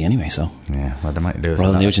losing the rugby anyway, so... Yeah, well, they might lose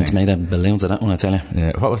Royal Nugent made a balloons of that one, I tell you.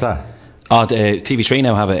 Yeah, what was that? Oh, the TV3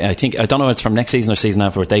 now have it. I don't know if it's from next season or season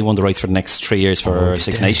after, but they won the rights for the next 3 years for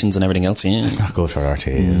Six Nations and everything else. Yeah. That's not good for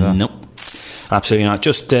RTE, is it? Nope. Absolutely not.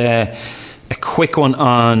 Just a quick one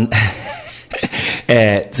on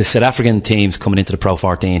the South African teams coming into the Pro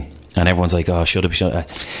 14, and everyone's like, oh, should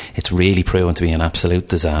it? It's really proven to be an absolute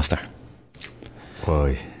disaster.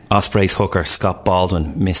 Why? Ospreys hooker Scott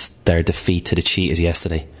Baldwin missed their defeat to the Cheetahs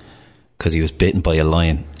yesterday because he was bitten by a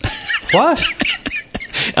lion. What?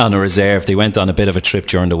 On a reserve. They went on a bit of a trip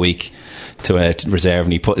during the week to a reserve,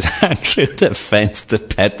 and he put his hand through the fence to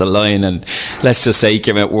pet the lion, and let's just say he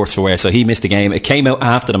came out worse for wear. So he missed the game. It came out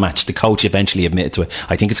after the match. The coach eventually admitted to it.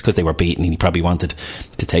 I think it's because they were beaten and he probably wanted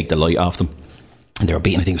to take the light off them, and they were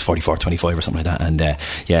beaten, I think it was 44-25 or something like that. And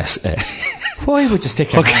yes, why would you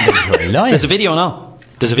stick your hand into a lion? There's a video now.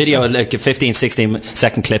 There's a video, like a 15-16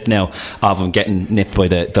 second clip now of him getting nipped by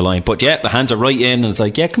the lion. But yeah, the hands are right in, and it's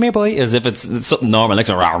like, yeah, come here, boy, as if it's something normal. Like,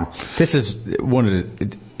 this is one of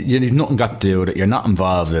the... You've nothing got to do with it. You're not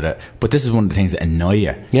involved with it. But this is one of the things that annoy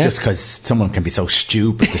you. Yeah. Just because someone can be so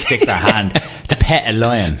stupid to stick their hand to pet a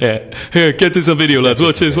lion. Yeah. Here, get this on video, lads.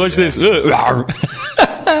 Watch this.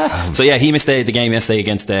 So yeah, he missed the game yesterday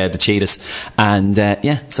against the Cheetahs, and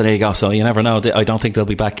so there you go. So you never know. I don't think they'll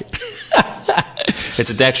be back. It's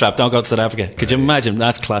a death trap. Don't go to South Africa. Could you imagine?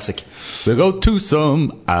 That's classic. We'll go to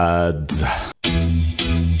some ads.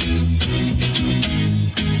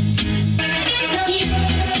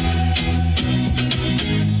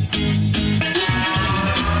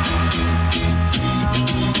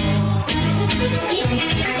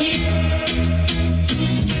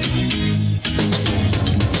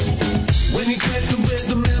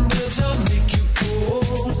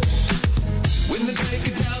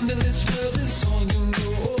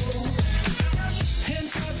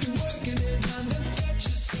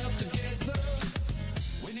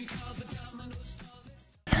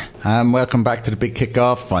 Welcome back to the Big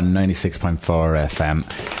Kickoff on 96.4 FM.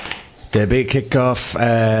 The Big Kickoff,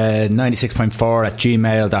 96.4 at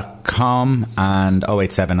gmail.com, and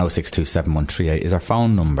 08706271138 is our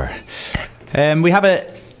phone number. We have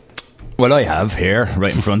I have here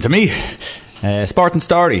right in front of me Sport and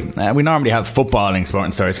Story. We normally have footballing Sport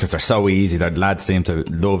and Stories because they're so easy. The lads seem to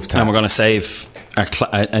love to. And we're going to save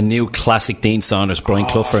a new classic Dean Saunders, Brian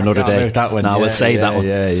Clough for another day. That one. No, we'll save that one.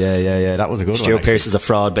 Yeah. That was a good one. Stuart Pearce is a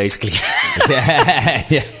fraud, basically.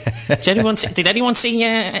 yeah. Did anyone see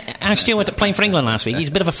Ash Stewart playing for England last week? He's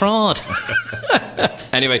a bit of a fraud.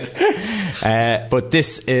 Anyway. But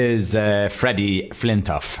this is Freddie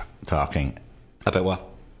Flintoff talking. About what?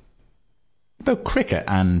 About cricket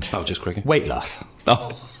and just cricket. Weight loss.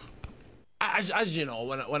 Oh. As you know,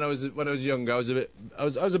 when I was younger, I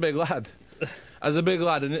was a big lad. As a big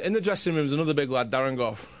lad, and in the dressing room was another big lad, Darren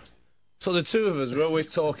Goff. So the two of us were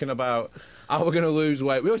always talking about how we're going to lose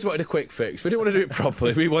weight. We always wanted a quick fix. We didn't want to do it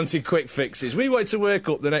properly. We wanted quick fixes. We wanted to wake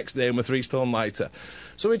up the next day and we're 3 stone lighter.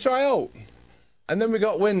 So we try out, and then we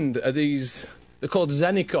got wind of these. They're called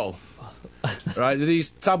Xenical. Right, they're these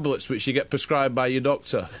tablets which you get prescribed by your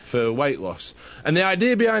doctor for weight loss. And the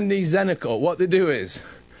idea behind these Xenical, what they do is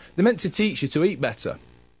they're meant to teach you to eat better.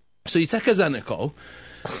 So you take a Xenical,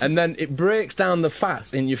 and then it breaks down the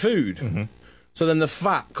fat in your food. Mm-hmm. So then the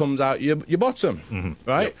fat comes out your bottom, mm-hmm.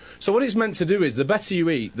 Right? Yep. So what it's meant to do is the better you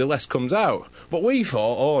eat, the less comes out. But we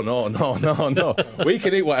thought, oh, no. We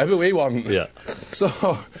can eat whatever we want. Yeah.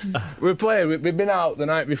 So we're playing. We've been out the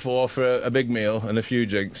night before for a big meal and a few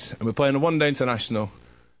drinks, and we're playing a one-day international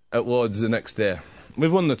at Lords the next day.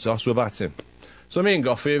 We've won the toss, we're batting. So me and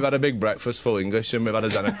Goffey have had a big breakfast, full English, and we've had a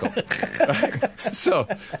Xenical. Right? So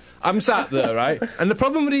I'm sat there, right? And the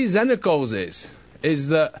problem with these Xenicals is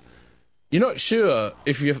that you're not sure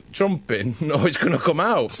if you're trumping or it's going to come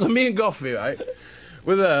out. So me and Goffey, right,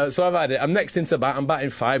 we're there, so I've had it. I'm next into bat, I'm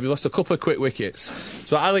batting 5. We've lost a couple of quick wickets.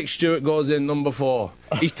 So Alex Stewart goes in, number 4.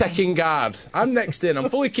 He's taking guard. I'm next in, I'm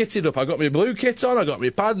fully kitted up. I got my blue kit on, I got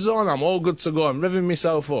my pads on, I'm all good to go. I'm revving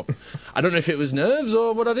myself up. I don't know if it was nerves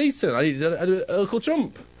or what I'd eaten. I needed a little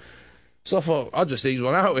trump. So I thought, I'll just ease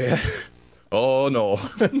one out here. Oh no.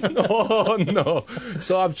 Oh no.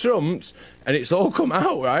 So I've trumped and it's all come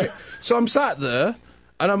out, right? So I'm sat there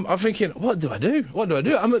and I'm thinking, what do I do?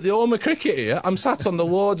 I'm at the home of cricket here. I'm sat on the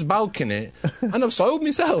Lord's balcony and I've soiled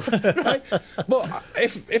myself, right? But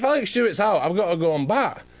if Alex Stewart's out, I've got to go on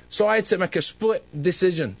bat. So I had to make a split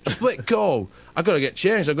decision, split call. I've got to get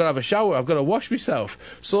changed, I've got to have a shower, I've got to wash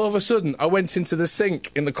myself. So all of a sudden, I went into the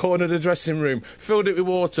sink in the corner of the dressing room, filled it with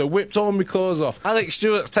water, whipped all my clothes off. Alex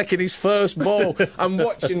Stewart's taking his first ball. I'm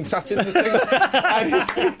watching, sat in the sink, and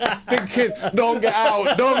he's thinking, don't get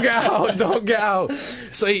out.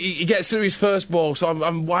 So he gets through his first ball, so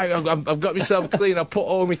I've got myself clean, I put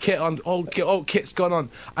all my kit on, all kit's gone on.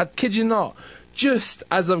 I kid you not, just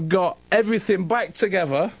as I've got everything back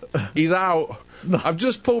together, he's out. I've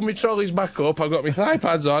just pulled my trolleys back up, I've got my thigh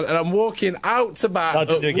pads on, and I'm walking out to bat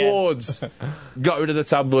at Wards. Got rid of the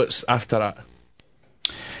tablets after that.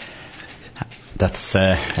 That's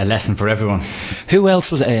a lesson for everyone. Who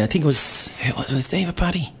else was it? I think it was David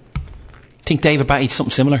Batty. I think David Batty did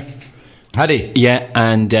something similar. Had he? Yeah,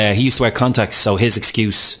 and he used to wear contacts, so his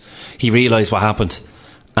excuse, he realised what happened,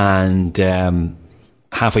 and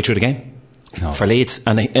halfway through the game for Leeds,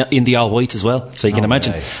 and in the all-white as well, so you can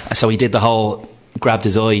imagine. So he did the whole, grabbed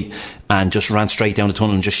his eye and just ran straight down the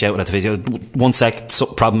tunnel and just shouted at the video, 1 sec,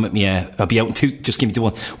 problem with me, I'll be out in 2, just give me 2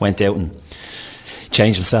 1. Went out and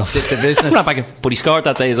changed himself. Did the business. Ran back in, but he scored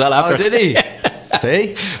that day as well after. Oh, did he?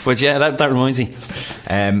 See? But yeah, that reminds me.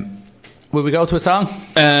 Will we go to a song?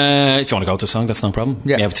 If you want to go to a song, that's no problem.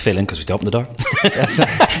 Yeah. You have to fill in because we have to open the door.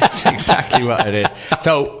 That's exactly what it is.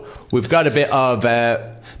 So we've got a bit of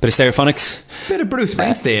bit of Stereophonics, bit of Bruce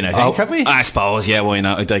Springsteen, I think, have we? I suppose, yeah. Why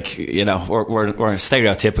not? Like, you know, we're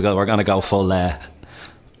stereotypical. We're going to go full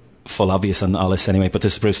obvious on all this anyway. But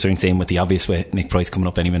this is Bruce Springsteen with The Obvious with Nick Price coming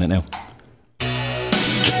up any minute now.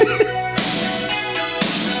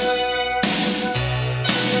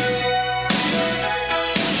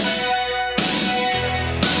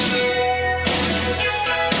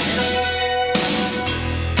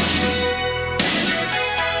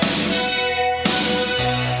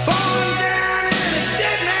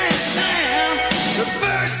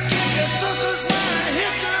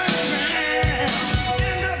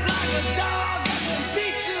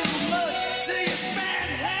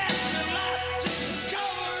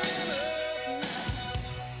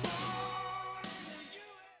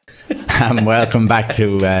 And welcome back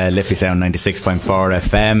to Liffey Sound 96.4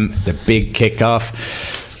 FM, the big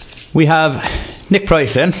kick-off. We have Nick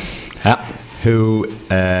Price in, who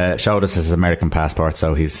showed us his American passport,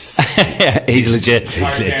 so he's he's legit.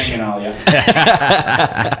 He's legit.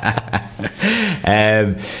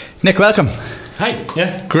 Nick, welcome. Hi,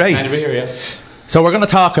 yeah. Great. Glad to be here, yeah. So we're going to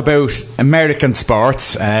talk about American sports,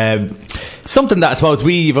 something that I suppose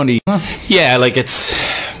we've only... Yeah, like it's...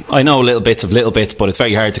 I know little bits, but it's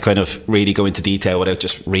very hard to kind of really go into detail without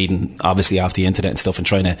just reading, obviously, off the internet and stuff and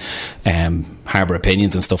trying to harbour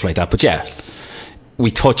opinions and stuff like that. But yeah,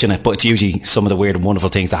 we touch on it, but it's usually some of the weird and wonderful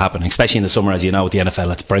things that happen, especially in the summer, as you know, with the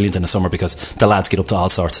NFL. It's brilliant in the summer because the lads get up to all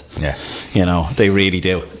sorts. Yeah. You know, they really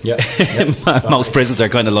do. Yeah. Most prisons are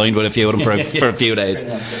kind of lined with a few of them for a few days.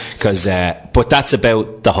 But that's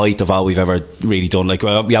about the height of all we've ever really done. Like,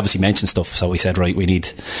 well, we obviously mentioned stuff, so we said, right, we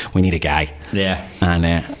need a guy. Yeah. And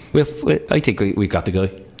I think we've got the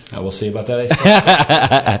guy. We'll see about that, I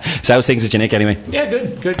suppose. So how's things with you, Nick, anyway? Yeah,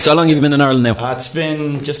 good. So how long have you been in Ireland now? It's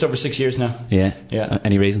been just over 6 years now. Yeah.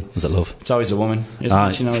 Any reason? Was it love? It's always a woman, isn't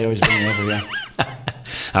it? You know, you always bring over,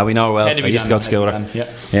 yeah. We know her well. I used to go to school with her.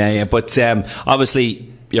 Yeah. But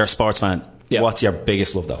obviously, you're a sports fan. Yeah. What's your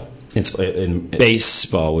biggest love, though? In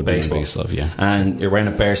baseball would be my biggest love, yeah. And you're wearing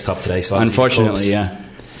a Bears top today, so unfortunately, yeah.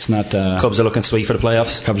 It's not. Cubs are looking sweet for the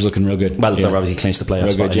playoffs. Cubs looking real good. Well, they're obviously clinched the playoffs.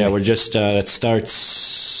 Real good, yeah. We're just it starts.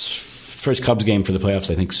 First Cubs game for the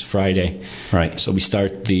playoffs, I think, is Friday. Right. So we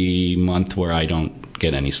start the month where I don't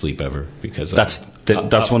get any sleep ever because that's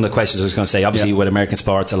one of the questions I was going to say. Obviously, with American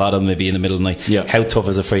sports, a lot of them may be in the middle of the night. Yeah. How tough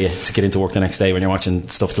is it for you to get into work the next day when you're watching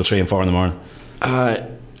stuff till 3 and 4 in the morning?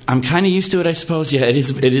 I'm kind of used to it, I suppose. Yeah, it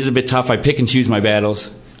is a bit tough. I pick and choose my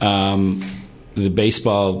battles. The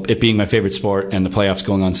baseball, it being my favorite sport, and the playoffs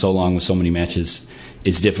going on so long with so many matches,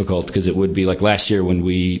 is difficult because it would be like last year when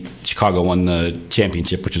Chicago won the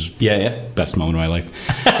championship, which was best moment of my life.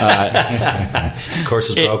 Course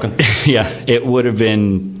was broken. It would have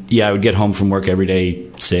been. I would get home from work every day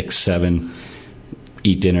 6, 7,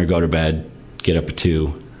 eat dinner, go to bed, get up at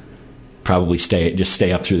 2. Probably stay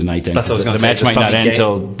up through the night. Then that's what I was going to say. The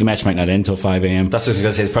match might not end till 5 a.m. That's what I was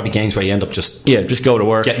going to say. There's probably games where you end up just go to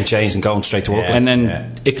work, getting changed and going straight to work, and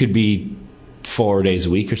then it could be 4 days a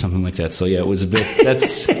week or something like that. So it was a bit.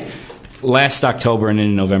 last October and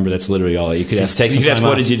in November, that's literally all. You could ask, take some time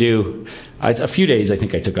what off. did you do? A few days I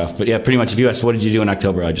think I took off, but yeah, pretty much if you asked what did you do in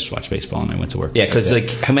October, I just watched baseball and I went to work. Yeah, because like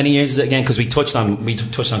how many years is it again? Because we touched on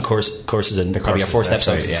courses in probably our first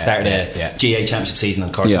episode. Right, yeah, started yeah. GA Championship season, and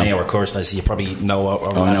of course Mayo, of course, so you probably know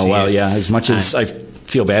over the last few years. Yeah. As much as I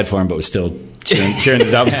feel bad for him, but was still cheering the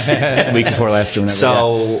Dubs the week before last or whenever.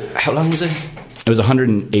 So how long was it? It was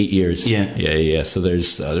 108 years. Yeah. So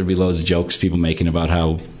there'd be loads of jokes people making about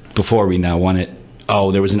how before we now won it.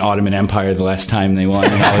 Oh, there was an Ottoman Empire the last time they won,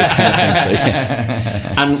 and all this kind of thing. So,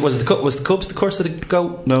 yeah. And was the Cubs the course of the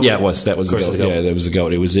GOAT? No. Yeah, it was. That was the GOAT. Yeah, that was the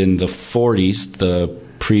GOAT. It was in the 40s, the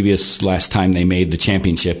previous last time they made the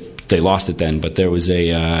championship. They lost it then, but there was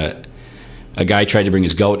a guy tried to bring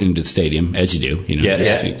his goat into the stadium, as you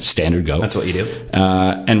do. Standard goat. That's what you do.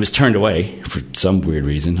 And was turned away for some weird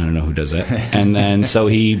reason. I don't know who does that. And then so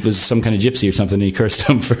he was some kind of gypsy or something. And he cursed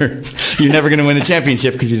him for, "You're never going to win a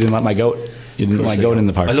championship because you didn't let my goat. You didn't let my goat in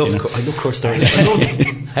the park." I love course stories.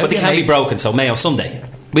 But they can't be broken. So Mayo someday.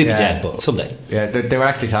 We'll be dead, but someday. Yeah, they were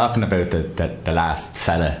actually talking about the last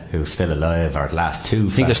fella who's still alive, or the last two.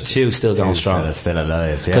 I think there's two still going strong. Still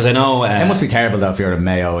alive. Because I know it must be terrible though if you're a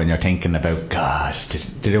Mayo and you're thinking about, God,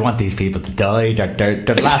 do they want these people to die? They're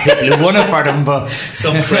the last people who won it for them. But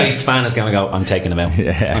some crazed fan is going to go, "I'm taking them out.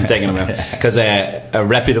 I'm taking them out." Because a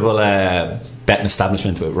reputable betting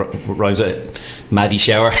establishment rhymes with Maddie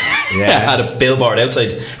Shower had a billboard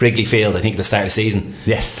outside Wrigley Field, I think at the start of the season.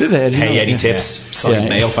 Yes. Hey, Eddie Tips, solid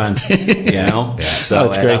Mayo fans. You know? So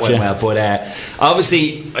that's great, that went well. But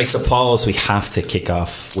obviously, I suppose we have to kick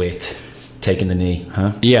off with taking the knee,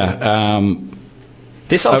 huh? Yeah. I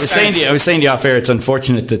was saying to you off air, it's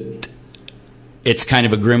unfortunate that it's kind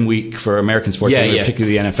of a grim week for American sports,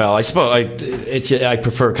 particularly the NFL. I suppose I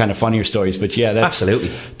prefer kind of funnier stories, but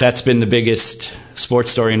absolutely. That's been the biggest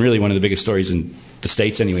sports story and really one of the biggest stories in the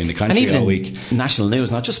States anyway, in the country, and even all week. National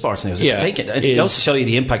news, not just sports news. It goes to show you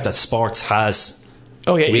the impact that sports has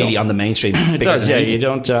really on the mainstream. It does, you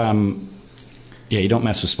don't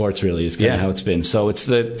mess with sports really is kind of how it's been. So it's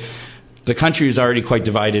the country is already quite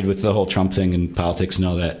divided with the whole Trump thing and politics and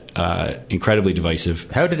all that. Incredibly divisive.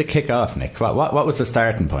 How did it kick off, Nick? What was the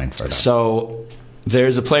starting point for that? So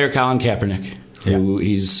there's a player, Colin Kaepernick, who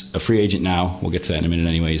he's a free agent now. We'll get to that in a minute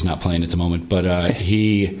anyway. He's not playing at the moment. But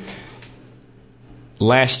he,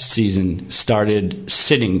 last season, started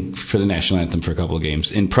sitting for the national anthem for a couple of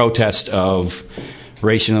games in protest of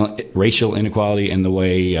racial inequality and the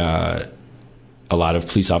way a lot of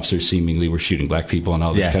police officers seemingly were shooting black people and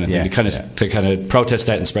all this kind of thing. To kind of protest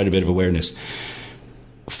that and spread a bit of awareness.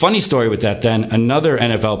 Funny story with that then, another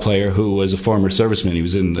NFL player who was a former serviceman, he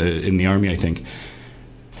was in the Army, I think,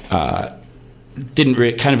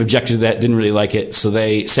 kind of objected to that, didn't really like it, so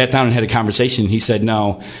they sat down and had a conversation. He said,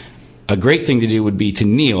 no, a great thing to do would be to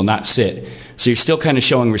kneel, not sit. So you're still kind of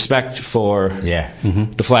showing respect for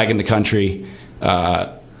the flag and the country,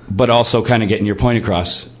 but also kind of getting your point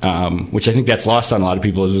across, which I think that's lost on a lot of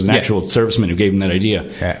people. It was an actual serviceman who gave them that idea.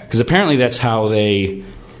 Because apparently that's how they,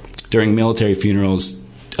 during military funerals,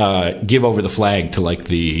 give over the flag to like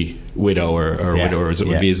the widow or widower, as it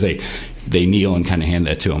would be, as they kneel and kind of hand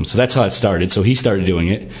that to him. So that's how it started. So he started doing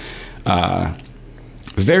it.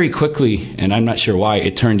 Very quickly, and I'm not sure why,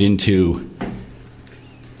 it turned into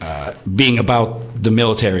being about the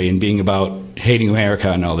military and being about hating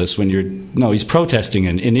America and all this. He's protesting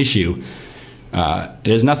an issue. It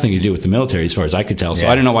has nothing to do with the military, as far as I could tell. So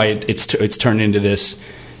I don't know why it's turned into this.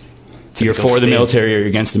 You're for the military or you're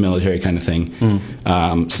against the military kind of thing.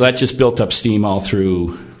 So that just built up steam all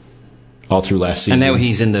through last season. And now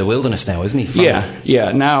he's in the wilderness now, isn't he?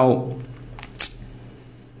 Yeah. Now,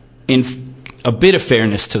 in a bit of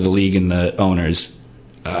fairness to the league and the owners,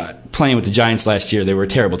 playing with the Giants last year, they were a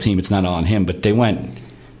terrible team. It's not all on him, but they went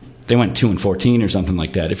 2-14 or something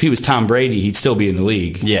like that. If he was Tom Brady, he'd still be in the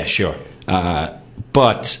league. Yeah, sure.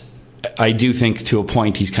 But I do think to a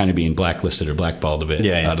point he's kind of being blacklisted or blackballed a bit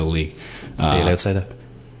out of the league. Are you allowed to say that?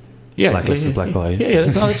 Yeah, blacklisted, blackball. Yeah.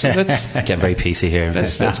 That's getting very PC here.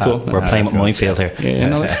 That's cool. We're playing with minefield here. Yeah,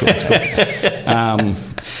 no, that's cool.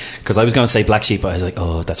 Because I was going to say black sheep, but I was like,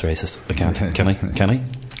 oh, that's racist. I can't. Can I?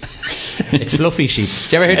 It's fluffy sheep.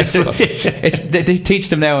 Do you ever hear they teach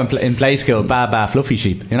them now in play school, ba fluffy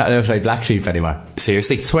sheep. You're not allowed to say black sheep anymore.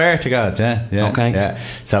 Seriously? Swear to God, yeah. Okay. Yeah.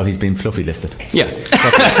 So he's been fluffy listed. Yeah.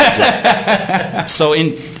 So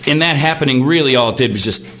in that happening, really all it did was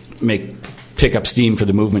just pick up steam for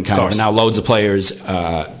the movement kind of. And now loads of players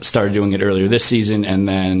started doing it earlier this season, and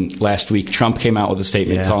then last week Trump came out with a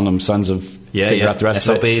statement calling them sons of figure out the rest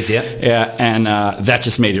SOBs, of it. And that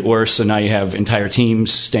just made it worse. So now you have entire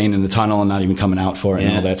teams staying in the tunnel and not even coming out for it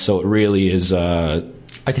and all that. So it really is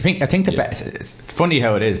I think the best. It's funny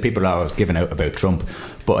how it is. People are always giving out about Trump,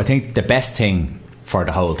 but I think the best thing for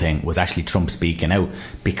the whole thing was actually Trump speaking out,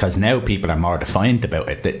 because now people are more defiant about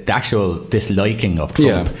it. The actual disliking of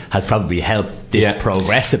Trump has probably helped this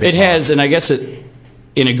progress a bit. It has, and I guess it,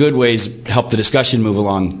 in a good ways, helped the discussion move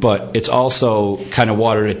along. But it's also kind of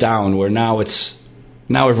watered it down, where now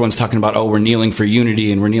everyone's talking about, we're kneeling for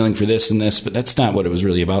unity and we're kneeling for this and this, but that's not what it was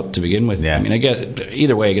really about to begin with. I mean, I guess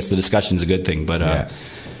either way, I guess the discussion's a good thing, but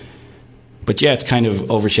it's kind of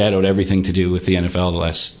overshadowed everything to do with the NFL the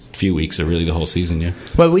last few weeks, or really the whole season.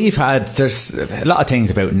 Well, there's a lot of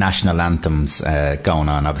things about national anthems going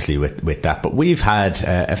on, obviously, with that, but we've had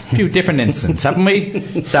a few different incidents, haven't we,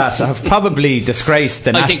 that have probably disgraced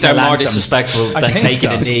the national anthem. I think they're more disrespectful than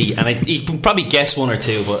taking a knee, and you can probably guess one or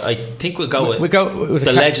two, but I think we'll go with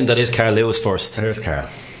the legend that is Carl Lewis first. There's Carl.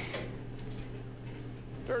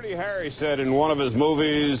 Dirty Harry said in one of his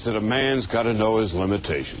movies that a man's got to know his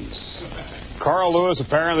limitations. Carl Lewis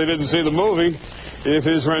apparently didn't see the movie. If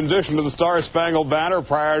his rendition of the Star-Spangled Banner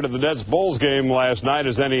prior to the Nets-Bulls game last night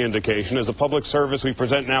is any indication, as a public service, we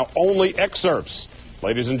present now only excerpts.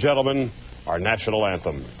 Ladies and gentlemen, our national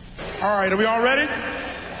anthem. All right, are we all ready?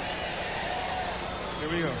 Here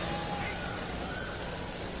we go.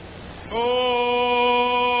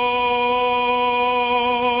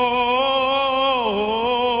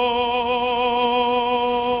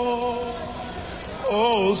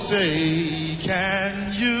 Oh, say,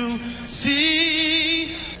 can you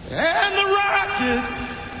see? And the Rockets,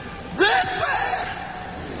 red flag.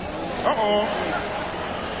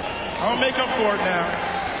 I'll make up for it now.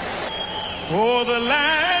 For the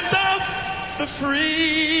land of the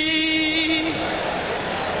free.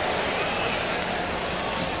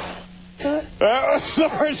 That was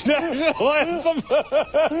our national anthem.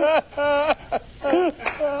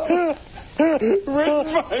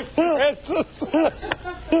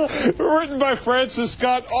 Written by Francis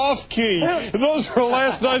Scott off-key. Those were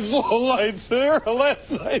last night's lowlights. They were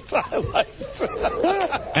last night's highlights.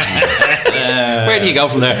 Where do you go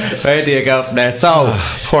from there? So,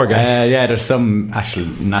 poor guy. There's some actual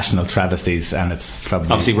national travesties, and it's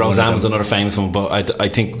probably obviously Roseanne was another famous one, but I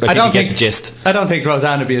think you get the gist. I don't think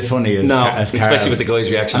Roseanne would be as funny as Carl. Especially with the guy's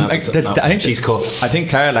reaction. I think she's cool. I think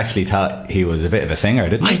Carl actually thought he was a bit of a singer,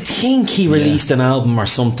 didn't he? I think he released an album or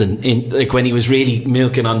something when he was really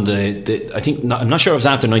milking on the I think I'm not sure if it was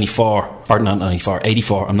after 94 or not 94,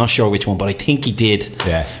 84. I'm not sure which one, but I think he did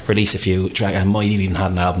release a few tracks. I might have even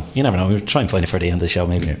had an album. You never know. We'll try and find it for the end of the show,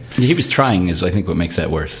 maybe. Yeah. He was trying, is I think what makes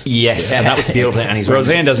that worse. Yes, and that was the beautiful thing. And he's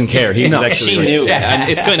Roseanne doesn't care. He was actually she knew, and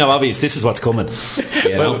it's kind of obvious. This is what's coming.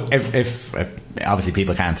 Well, if obviously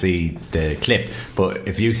people can't see the clip, but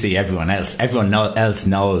if you see everyone else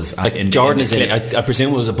knows. Jordan is in it. I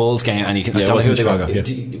presume it was a Bulls game, and you can tell who they were.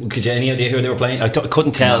 Could you any idea who they were playing? I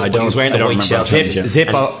couldn't tell. No, he was wearing the white shirt.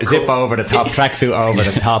 Zip over the top, tracksuit over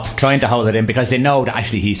the top, trying to hold it in, because they know that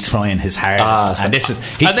actually he's trying his hardest. And this is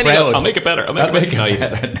he's and then proud. I'll make it better.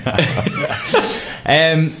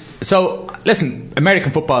 So listen,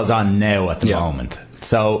 American football's on now at the moment.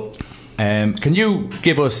 So can you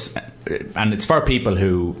give us, and it's for people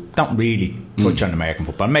who don't really touch on American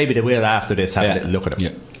football, maybe they will after this have a little look at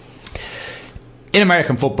it. In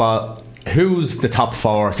American football, who's the top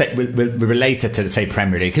four? Say, we'll relate it to, say,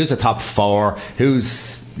 Premier League. Who's the top four?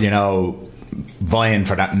 Who's, vying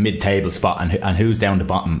for that mid-table spot, and who's down the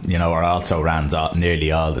bottom, or also runs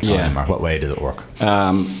nearly all the time, or what way does it work?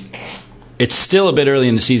 It's still a bit early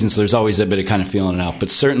in the season, so there's always a bit of kind of feeling it out. But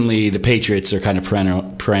certainly the Patriots are kind of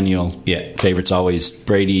perennial favourites always.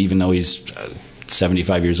 Brady, even though he's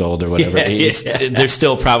 75 years old or whatever, they're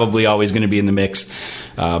still probably always going to be in the mix.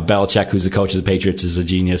 Belichick, who's the coach of the Patriots, is a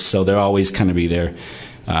genius, so they're always kind of be there.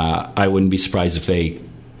 I wouldn't be surprised if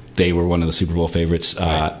they were one of the Super Bowl favourites.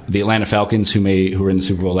 The Atlanta Falcons, who were in the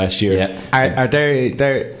Super Bowl last year, are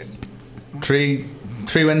they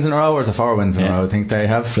three wins in a row, or is it 4 wins in a row? I think they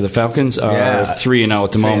have. For the Falcons are 3-0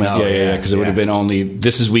 at the moment. Because it would have been only,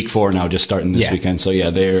 this is week 4 now, just starting this weekend. So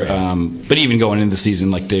they're but even going into the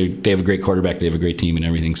season, like they have a great quarterback, they have a great team and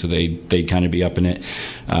everything, so they'd kind of be up in it.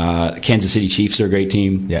 Kansas City Chiefs are a great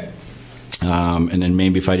team. And then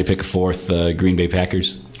maybe if I had to pick a fourth, Green Bay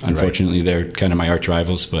Packers. Unfortunately, they're kind of my arch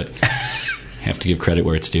rivals, but have to give credit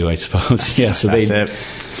where it's due, I suppose. So that's it.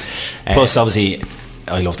 Plus, obviously,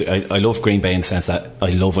 I love Green Bay in the sense that I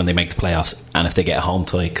love when they make the playoffs, and if they get a home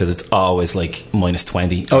tie, because it's always like minus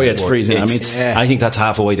 20. Oh yeah, it's freezing. I think that's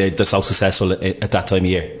half of why they're so successful at that time of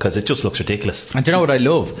year, because it just looks ridiculous. And do you know what I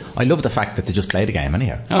love? I love the fact that they just play the game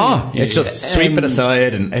anyhow. It's just sweep it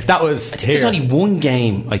aside, and if that was there's only one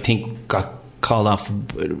game I think got called off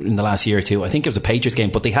in the last year or two. I think it was a Patriots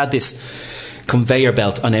game, but they had this conveyor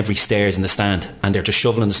belt on every stairs in the stand, and they're just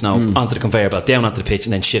shoveling the snow onto the conveyor belt, down onto the pitch,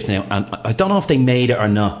 and then shifting out. And I don't know if they made it or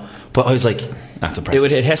not, but I was like, that's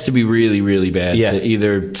impressive. It has to be really, really bad. Yeah.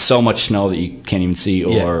 Either so much snow that you can't even see,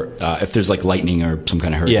 or if there's like lightning or some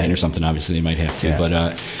kind of hurricane or something, obviously they might have to.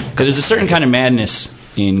 But there's a certain kind of madness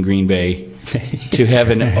in Green Bay to have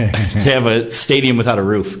a stadium without a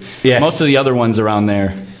roof. Yeah. Most of the other ones around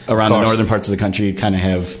the northern parts of the country kind of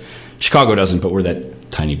have. Chicago doesn't, but we're that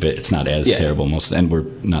tiny bit. It's not as terrible and we're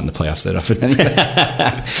not in the playoffs that often anyway.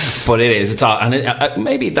 But it is. It's all, and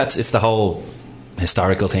maybe it's the whole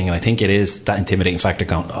historical thing, and I think it is that intimidating factor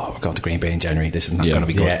going, we're going to Green Bay in January, this is not going to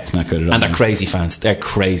be good. It's not good at all. And they're crazy fans,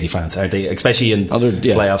 aren't they? Especially in other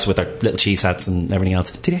playoffs with their little cheese hats and everything else.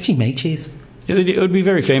 Did they actually make cheese? Yeah, it would be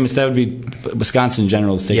very famous. That would be Wisconsin in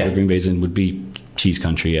general. The state where Green Bay's in would be cheese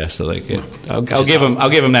country. So I'll give them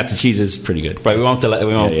that. The cheese is pretty good. Right, we won't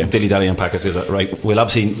dilly dally on Packers. Right, we'll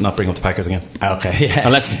obviously not bring up the Packers again. Okay,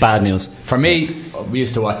 unless it's bad news. For me, we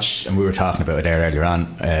used to watch, and we were talking about it there earlier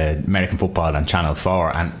on, American football on Channel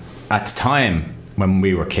 4, and at the time when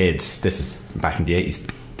we were kids, this is back in the 80s,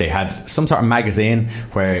 they had some sort of magazine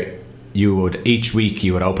where each week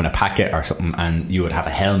you would open a packet or something, and you would have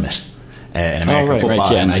a helmet. In American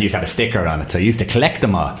football, and I used to have a sticker on it, so I used to collect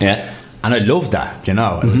them all. Yeah. And I loved that, it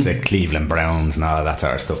was the Cleveland Browns and all that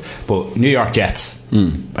sort of stuff. But New York Jets,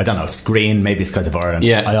 I don't know, it's green, maybe it's because of Ireland.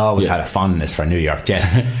 I always had a fondness for New York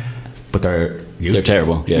Jets. But they're useless. They're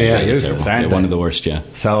terrible. They're useless, aren't they? One of the worst,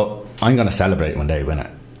 So I'm going to celebrate when they win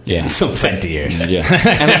it. Yeah. Some 20 years. And it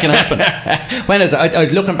can happen. When is it? I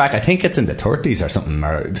was looking back, I think it's in the 30s or something,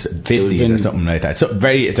 or 50s or something like that.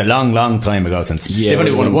 It's a long, long time ago since. They've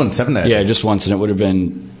only won it once, haven't they? Yeah, just once, and it would have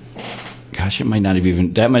been, it might not have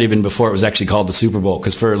even, that might have been before it was actually called the Super Bowl,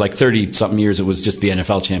 because for like 30 something years it was just the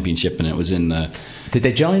NFL championship, and it was in the. Did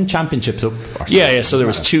they join championships up? Yeah, so there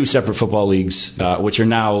was two separate football leagues, which are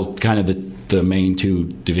now kind of the main two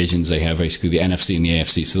divisions they have, basically the NFC and the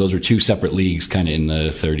AFC. So those were two separate leagues kind of in the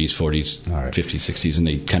 30s, 40s, 50s, 60s, and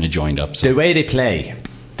they kind of joined up. So. The way they play,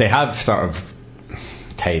 they have sort of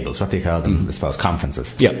tables, what do you call them? I suppose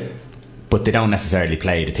conferences. Yeah. But they don't necessarily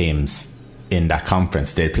play the teams in that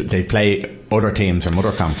conference. They play other teams from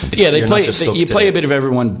other conferences. Yeah, you play a bit of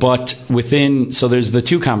everyone, but within, so there's the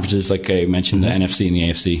two conferences, like I mentioned, the NFC and the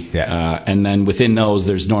AFC. Yeah. And then within those,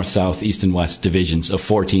 there's North, South, East, and West divisions of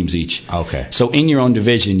 4 teams each. Okay. So in your own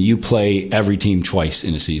division, you play every team twice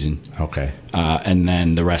in a season. Okay. And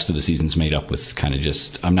then the rest of the season's made up with kind of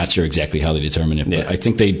just, I'm not sure exactly how they determine it, but I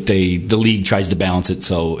think the league tries to balance it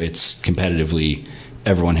so it's competitively,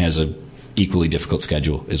 everyone has a equally difficult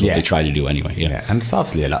schedule is what they try to do anyway. Yeah, and it's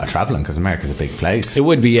obviously a lot of travelling because America's a big place. It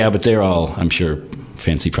would be, but they're all, I'm sure,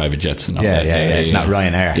 fancy private jets and all that. It's not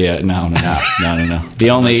Ryanair. Yeah, no. The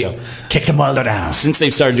only kick them while they're down. Since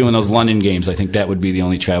they've started doing those London games, I think that would be the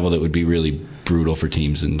only travel that would be really brutal for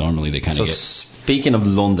teams, and normally they kind of get. Speaking of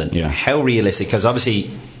London, how realistic? Because obviously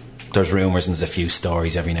there's rumours and there's a few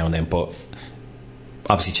stories every now and then, but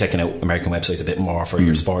obviously checking out American websites a bit more for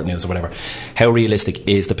your sport news or whatever. How realistic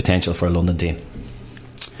is the potential for a London team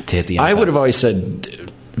to hit the NFL? I would have always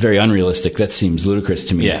said very unrealistic. That seems ludicrous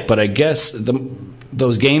to me. Yeah. But I guess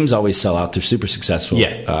those games always sell out. They're super successful.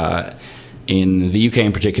 Yeah. In the UK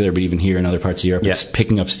in particular, but even here in other parts of Europe, it's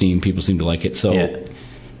picking up steam. People seem to like it. So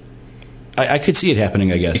I could see it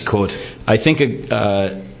happening, I guess. It could. I think...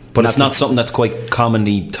 but it's not something that's quite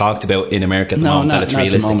commonly talked about in America at the moment, that it's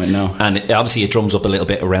realistic. At the moment, no. And obviously it drums up a little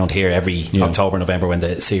bit around here every October, November when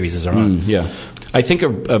the series are on. I think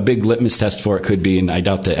a big litmus test for it could be, and I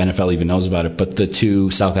doubt the NFL even knows about it, but the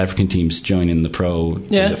 2 South African teams joining the Pro,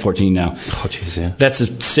 is it 14 now? Oh, jeez, yeah. That's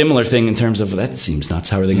a similar thing in terms of, that seems nuts.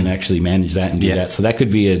 How are they going to actually manage that and do that? So that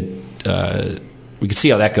could be we could see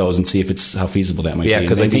how that goes and see if how feasible that might be. Yeah,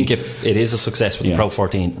 because I think if it is a success with the Pro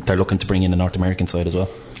 14, they're looking to bring in the North American side as well.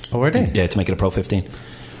 Oh, are they? Yeah, to make it a Pro 15.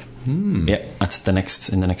 Yeah, that's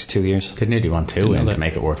in the next 2 years. They nearly want 2 in to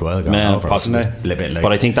make it worthwhile. Possibly.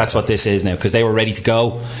 But I think that's what this is now, because they were ready to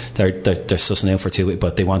go. They're sussing out for 2,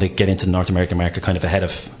 but they want to get into the North American market kind of ahead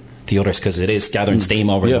of the others, because it is gathering steam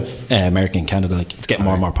over America and Canada. Like, it's getting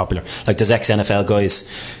more and more popular. Like, there's ex-NFL guys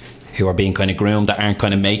who are being kind of groomed that aren't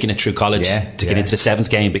kind of making it through college to get into the sevens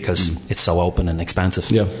game because it's so open and expansive.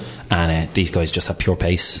 And these guys just have pure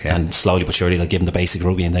pace, and slowly but surely they'll give them the basic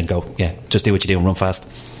rugby and then go, just do what you do and run fast.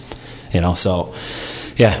 So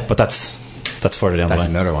but that's further down the line. That's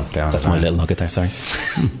another one down. That's my little nugget there, sorry.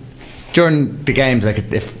 During the games, like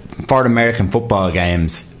if for the American football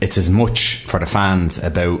games, it's as much for the fans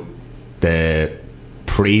about the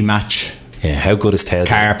pre-match. Yeah, how good is tailgate?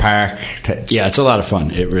 Car park. Yeah, it's a lot of fun.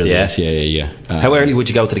 It really is. Yeah. How early would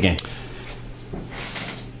you go to the game?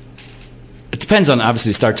 It depends on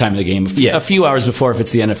obviously the start time of the game. A few hours before, if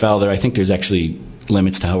it's the NFL, I think there's actually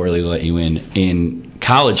limits to how early they let you in. In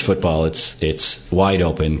college football, it's wide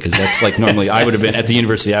open, because that's like normally I would have been at the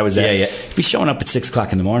university I was at. You'd be showing up at 6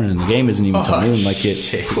 o'clock in the morning, and the game isn't even till noon. Like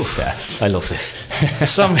I love this.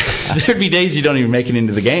 There'd be days you don't even make it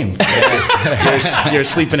into the game. You're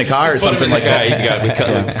asleep in a car or something like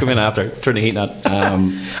that. Come in after, turn the heat on.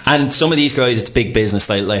 And some of these guys, it's big business.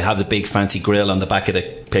 They have the big fancy grill on the back of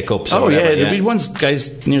the pickups. There'd be ones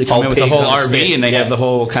guys nearly come in with the whole RV, and they have the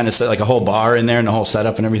whole kind of like a whole bar in there and the whole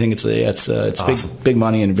setup and everything. It's awesome. big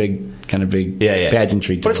money and big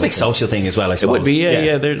pageantry. But it's a big social thing as well, I suppose. It would be,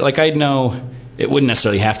 They're, like, I'd know, it wouldn't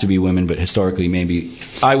necessarily have to be women, but historically maybe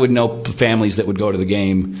I would know families that would go to the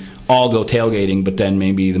game, all go tailgating, but then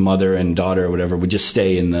maybe the mother and daughter or whatever would just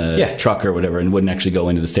stay in the truck or whatever and wouldn't actually go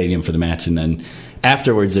into the stadium for the match. And then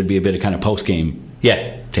afterwards there'd be a bit of kind of post-game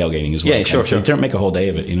tailgating as well. Yeah, sure. So you don't make a whole day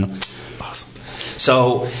of it, Awesome.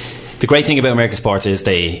 So the great thing about American sports is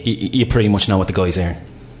you pretty much know what the guys earn.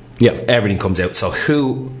 Yeah, everything comes out. So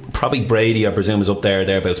probably Brady, I presume, is up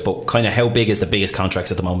thereabouts. But kind of how big is the biggest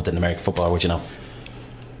contracts at the moment in American football? Would you know?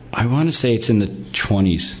 I want to say it's in the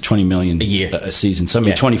 20s, 20 million a year, a season.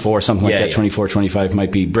 24, something like that. 24, 25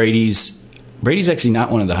 might be. Brady's actually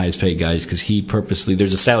not one of the highest paid guys, because he purposely,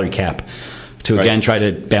 there's a salary cap to again try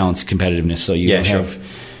to balance competitiveness. So you don't have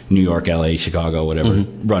New York, LA, Chicago, whatever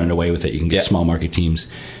running away with it. You can get small market teams.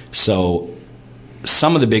 So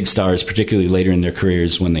some of the big stars, particularly later in their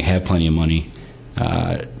careers when they have plenty of money,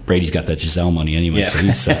 Brady's got that Giselle money anyway, so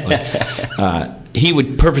he's set. He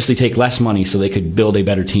would purposely take less money so they could build a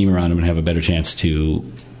better team around him and have a better chance to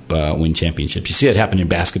win championships. You see that happen in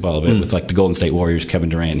basketball a bit with like the Golden State Warriors, Kevin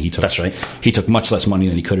Durant. That's right. He took much less money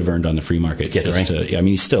than he could have earned on the free market. To get the rank. I mean,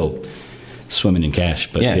 he's still swimming in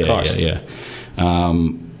cash, but of course.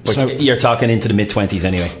 You're talking into the mid-20s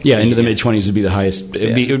anyway. Yeah, into the mid-20s would be the highest.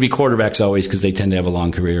 It would be quarterbacks always, because they tend to have a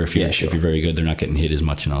long career. If you're very good, they're not getting hit as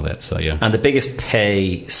much and all that. So And the biggest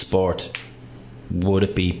pay sport, would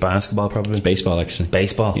it be basketball? Probably. It's baseball, actually.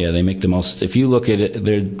 Baseball. Yeah, they make the most. If you look at it,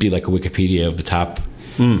 there'd be like a Wikipedia of the top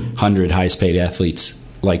 100 highest paid athletes.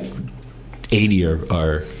 Like 80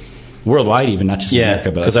 are worldwide, even, not just in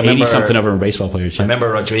America, but like 80 something over in baseball players. I remember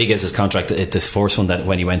Rodriguez's contract, this first one, that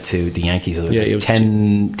when he went to the Yankees, it was a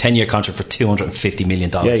 10-year contract for $250 million.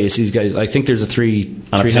 Yeah, you see these guys. I think there's a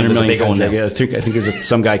 $300 million contract. I think there's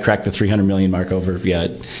some guy cracked the $300 million mark over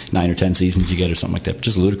 9 or 10 seasons you get or something like that.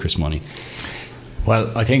 Just ludicrous money.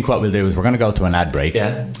 Well, I think what we'll do is we're going to go to an ad break,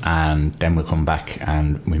 and then we'll come back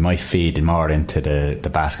and we might feed more into the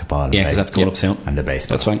basketball. Yeah, because that's going up soon. And the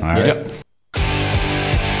baseball. That's fine. All right. Yep.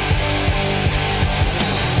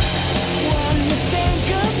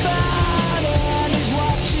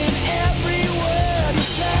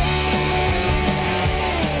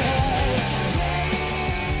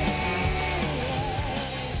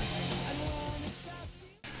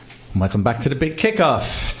 Welcome back to the big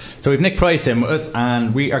kickoff. So we've Nick Price in with us,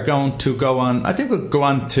 and we are going to go on. I think we'll go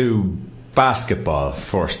on to basketball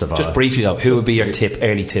first of all. Just briefly though, who would be your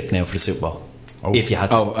early tip now for the Super Bowl? If you had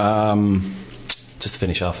to. Just to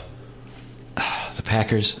finish off. The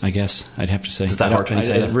Packers, I guess I'd have to say. Does that hurt when you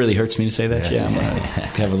say that? It really hurts me to say that. Yeah, I'm gonna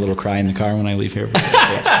have a little cry in the car when I leave here.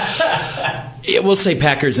 We'll say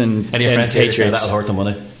Packers and your friends Patriots. That'll hurt them,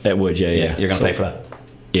 won't it? That would, yeah. You're going to pay for that.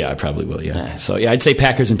 Yeah, I probably will. Yeah. So I'd say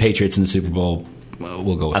Packers and Patriots in the Super Bowl.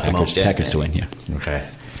 We'll go with At the Packers. moment, Packers to win. Yeah. Okay.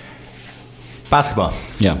 Basketball.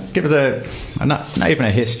 Yeah. Give us not even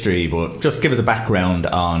a history, but just give us a background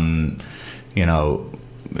on, who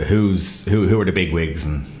are the big wigs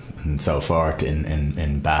and so forth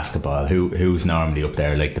in basketball. Who's normally up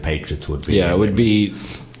there, like the Patriots would be? Yeah, it would be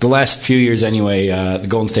the last few years anyway. The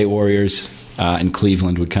Golden State Warriors and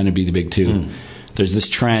Cleveland would kind of be the big two. There's this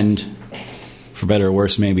trend, for better or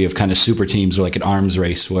worse, maybe, of kind of super teams, or like an arms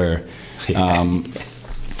race where.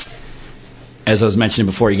 As I was mentioning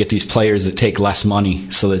before, you get these players that take less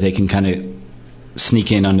money so that they can kind of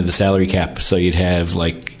sneak in under the salary cap. So you'd have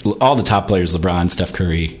like all the top players, LeBron, Steph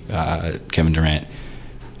Curry, Kevin Durant,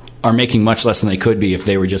 are making much less than they could be if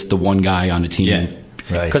they were just the one guy on the team. Yeah,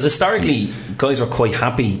 right. Because historically, guys were quite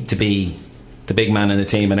happy to be the big man in the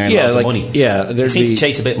team and earn lots of money. Yeah, they seem to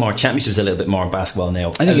chase a bit more. Championships a little bit more in basketball now.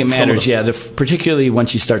 I think it matters. Yeah, particularly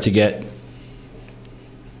once you start to get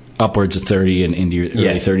upwards of 30 and into your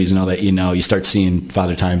early 30s and all that, you start seeing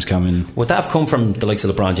father times coming. Would that have come from the likes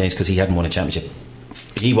of LeBron James because he hadn't won a championship?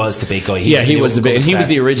 He was the big guy. He was the big, and he was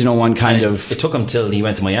the original one, kind of. It took him till he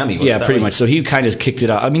went to Miami. Pretty much. So he kind of kicked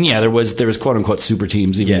it out. I mean, there was quote unquote super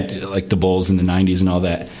teams, even like the Bulls in the 90s and all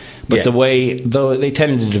that. But the way, though, they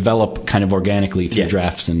tended to develop kind of organically through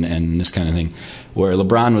drafts and this kind of thing. where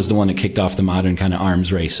LeBron was the one that kicked off the modern kind of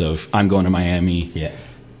arms race of I'm going to Miami. Yeah.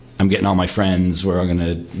 I'm getting all my friends. We're all going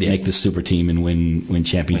to make this super team and win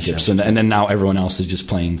championships. And then now everyone else is just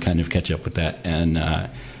playing kind of catch up with that. And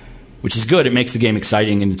which is good. It makes the game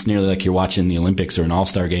exciting, and it's nearly like you're watching the Olympics or an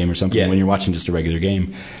all-star game or something when you're watching just a regular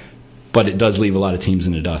game. But it does leave a lot of teams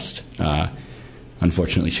in the dust.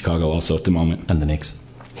 Unfortunately, Chicago also at the moment. And the Knicks.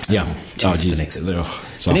 Yeah. The Knicks.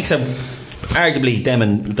 The Knicks are arguably, them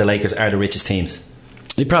and the Lakers are the richest teams.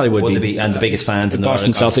 They probably would be. And the biggest fans. The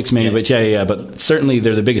Boston Celtics maybe, but but certainly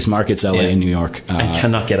they're the biggest markets, LA and New York. And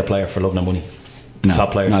cannot get a player for love nor money. No,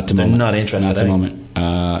 top players. Not at the They're moment. not interested. Not at the moment.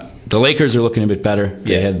 The Lakers are looking a bit better.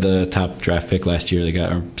 They had the top draft pick last year. They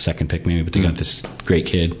got our second pick maybe, but they got this great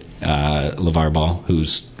kid, LeVar Ball, who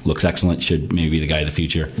looks excellent. Should maybe be the guy of the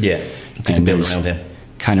future. Yeah, and build around him.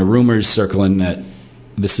 Kind of rumors circling that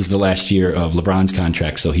this is the last year of LeBron's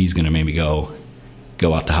contract, so he's going to maybe go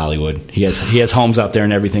out to Hollywood. He has homes out there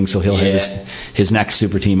and everything, so he'll have his next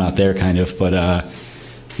super team out there, kind of. But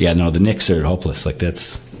the Knicks are hopeless. Like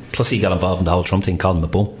that's. Plus, he got involved in the whole Trump thing, called him a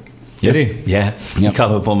bum. Did he? Yeah, he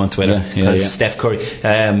called him a bum on Twitter because Steph Curry.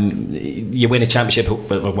 You win a championship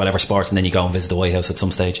or whatever sports, and then you go and visit the White House at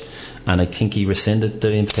some stage. And I think he rescinded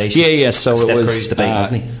the invitation. Yeah. So Steph it was Curry's debate,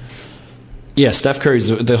 wasn't he? Yeah, Steph Curry's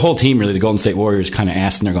the whole team, really. The Golden State Warriors kind of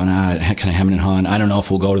asked, and they're going, kind of hemming and hawing. I don't know if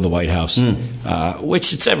we'll go to the White House,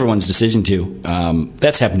 which it's everyone's decision to.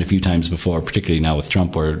 That's happened a few times before, particularly now with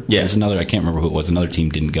Trump, where there's another, I can't remember who it was, another team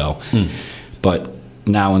didn't go. But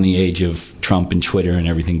now in the age of Trump and Twitter and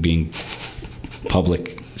everything being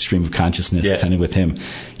public stream of consciousness, kind of with him,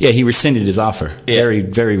 he rescinded his offer. Very,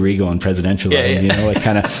 very regal and presidential. You know, like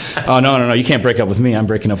kind of, oh no, you can't break up with me. I'm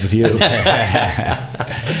breaking up with you.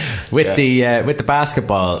 With the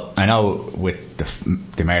basketball, I know with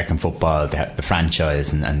the American football, the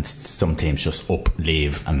franchise and some teams just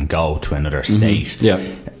leave and go to another state.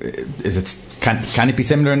 Is it can it be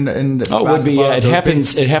similar in the basketball? It would be. It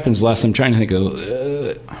happens. It happens less. I'm trying to think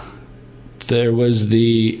of. There was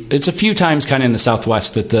it's a few times kind of in the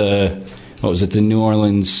Southwest that the New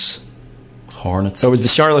Orleans Hornets. It was the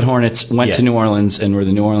Charlotte Hornets went to New Orleans and were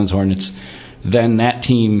the New Orleans Hornets. Then that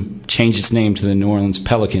team changed its name to the New Orleans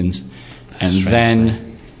Pelicans, and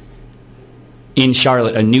then in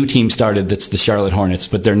Charlotte a new team started that's the Charlotte Hornets,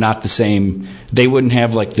 but they're not the same. They wouldn't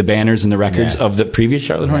have like the banners and the records of the previous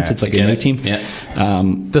Charlotte Hornets. It's like a new team.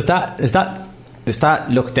 Is that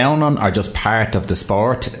looked down on or just part of the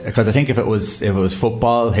sport? Because I think if it was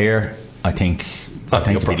football here, I think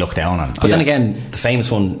it'd be looked down on. But then again, the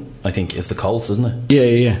famous one I think is the Colts, isn't it?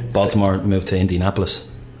 Yeah. Baltimore moved to Indianapolis,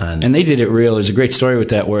 and they did it real. There's a great story with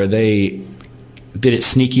that where they did it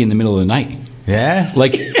sneaky in the middle of the night. Yeah,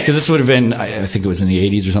 like because this would have been, I think it was in the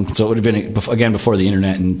 80s or something. So it would have been again before the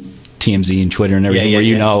internet and TMZ and Twitter and everything,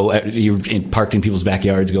 where you're parked in people's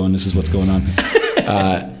backyards going, "This is what's going on."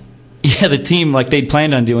 The team, like they'd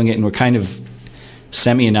planned on doing it and were kind of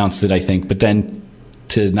semi-announced it, I think, but then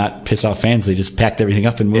to not piss off fans, they just packed everything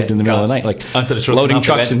up and moved in the middle of the night, like onto the loading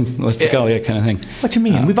trucks and let's go, kind of thing. What do you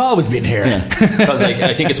mean? We've always been here. Because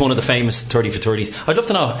I think it's one of the famous 30 for 30s. I'd love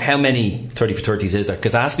to know how many 30 for 30s is there,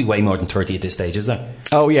 because there has to be way more than 30 at this stage, is there?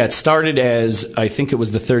 Oh yeah, it started as, I think it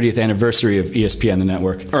was the 30th anniversary of ESPN, the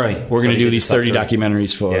network. All right, we're going to do these 30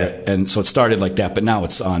 documentaries for it, and so it started like that, but now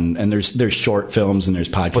it's on, and there's short films and there's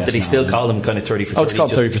podcasts. But did they still call them kind of 30 for 30? Oh, it's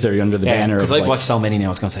called 30 for 30 under the banner. Because I've watched so many now, I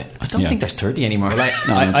was going to say, I don't think there's 30 anymore.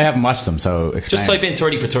 I haven't watched them, so explain. Just type in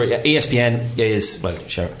 30 for 30. ESPN is, well,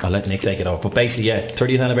 sure, I'll let Nick take it off, but basically,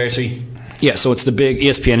 30th anniversary. Yeah, so it's the big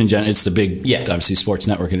ESPN in general. It's the big, obviously, sports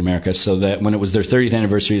network in America. So that when it was their 30th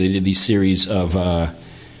anniversary, they did these series of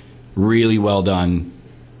really well done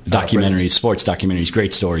documentaries, sports documentaries,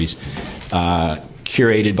 great stories,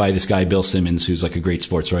 curated by this guy Bill Simmons, who's like a great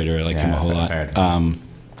sports writer. I like him a whole lot.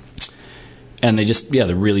 And they just,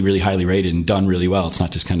 they're really, really highly rated and done really well. It's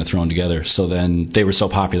not just kind of thrown together. So then they were so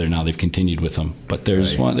popular, now they've continued with them. But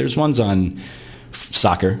there's there's ones on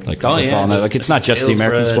soccer, like like it's not just the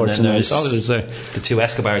American sports. And there's the two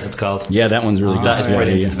Escobars, it's called. Yeah, that one's really good. That is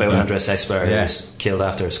brilliant. It's about Andres Escobar, who was killed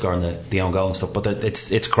after scoring the own goal and stuff. But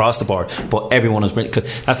it's across the board. But everyone is brilliant.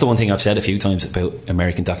 That's the one thing I've said a few times about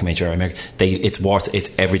American documentary. It's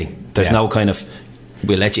everything. There's no kind of,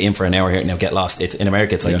 we'll let you in for an hour here, now get lost. It's in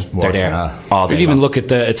America, it's like they're there all day. You'd even look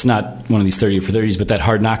at it's not one of these 30 for 30s, but that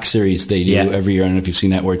Hard Knocks series they do every year. I don't know if you've seen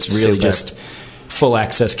that, where it's really just full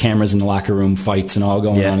access cameras in the locker room, fights and all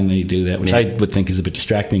going on, and they do that, which I would think is a bit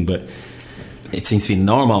distracting, but it seems to be the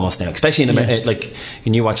norm almost now, especially in America. Like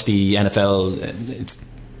when you watch the NFL,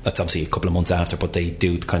 that's obviously a couple of months after, but they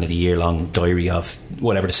do kind of the year-long diary of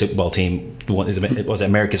whatever the Super Bowl team was.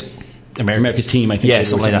 America's America's team, I think. Yeah,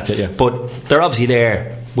 something like that. Yeah. But they're obviously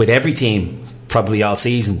there with every team. Probably all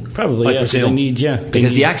season. Probably, I presume.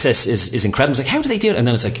 Because the access is incredible. It's like, how do they do it? And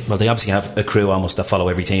then it's like, well, they obviously have a crew almost that follow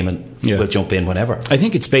every team and will jump in whenever. I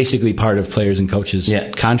think it's basically part of players and coaches'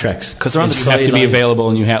 contracts. Because they're on the you have to be sideline. available,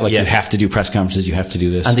 and you have to do press conferences, you have to do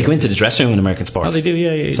this. And they go into the dressing room in American sports. Oh, they do,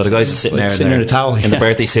 yeah. So the guys are sitting there in a towel. In the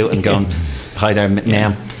birthday suit and going, hi there,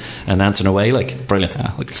 ma'am, and answering away. Like, brilliant.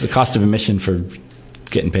 It's the cost of admission for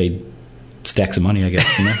getting paid stacks of money, I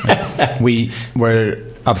guess. You know? We were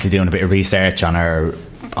obviously doing a bit of research on our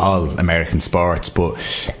all American sports, but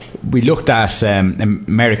we looked at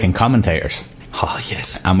American commentators. Oh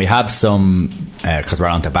yes. And we have some, because we're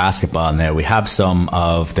onto basketball now, we have some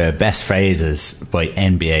of the best phrases by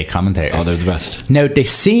NBA commentators. Oh, they're the best. Now they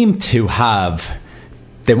seem to have,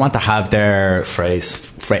 they want to have their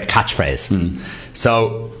catchphrase.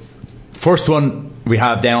 So first one we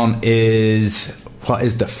have down is, what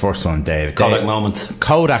is the first one, Dave? Kodak moment.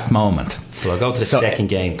 Kodak moment. Well, I'll go to the second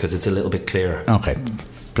game because it's a little bit clearer. Okay,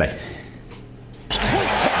 play. Oh,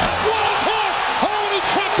 and he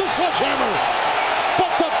trapped the sledgehammer.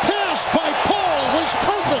 But the pass by Paul was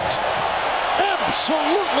perfect.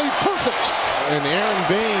 Absolutely perfect. And Aaron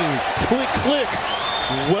Baines, click, click.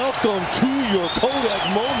 Welcome to your Kodak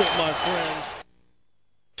moment, my friend.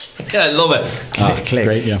 Yeah, I love it. Click, click.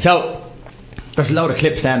 Great, yeah. So there's a load of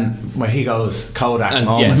clips then where he goes Kodak And,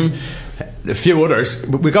 moment. A few others.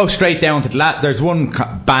 We go straight down to the there's one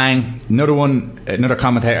bang. Another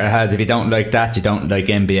commentator has, if you don't like that, you don't like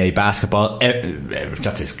NBA basketball.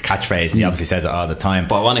 That's his catchphrase, and he obviously says it all the time.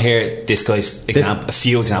 But I want to hear this guy's example, a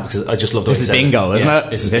few examples, because I just love the way This he is said bingo, isn't it?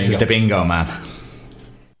 This is the bingo, man.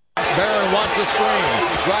 Barron wants a screen.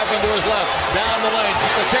 Driving to his left. Down the lane.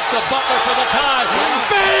 The kick to Butler for the tie.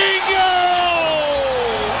 Bingo!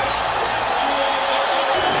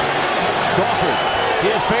 Crawford. He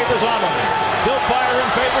has Favors on him. He'll fire in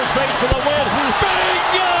Favors' face for the win.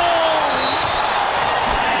 Bingo!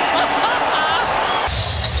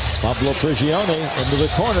 Pablo Prigioni into the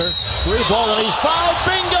corner. 3 ball and he's fouled.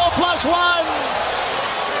 Bingo +1!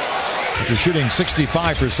 After shooting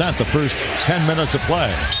 65% the first 10 minutes of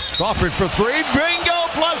play. Crawford for 3. Bingo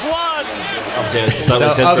 +1!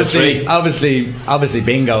 Obviously,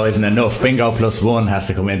 bingo isn't enough. Bingo +1 has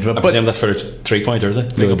to come into it. I presume that's for a 3-pointer, is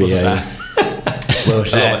it? It would be, yeah.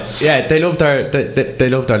 They love their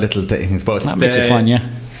little things, but that makes it fun. Yeah,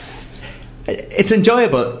 it's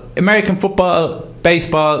enjoyable. American football,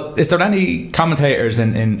 baseball. Is there any commentators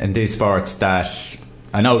in these sports that,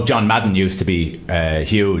 I know John Madden used to be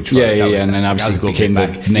huge. And then obviously became the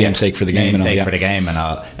namesake for the game and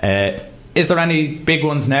all. Is there any big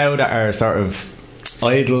ones now that are sort of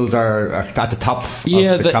idols or at the top of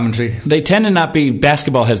the commentary? They tend to not be.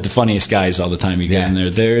 Basketball has the funniest guys all the time you get in there.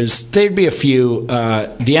 There'd be a few.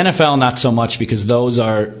 The NFL not so much, because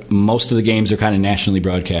most of the games are kind of nationally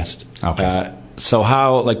broadcast. Okay. So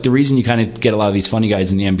the reason you kind of get a lot of these funny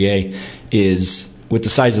guys in the NBA is with the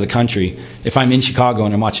size of the country. If I'm in Chicago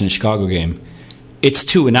and I'm watching a Chicago game, it's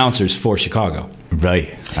 2 announcers for Chicago.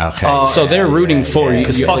 Right. Okay. So they're rooting for you,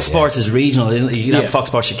 because Fox Sports is regional, isn't it? You have Fox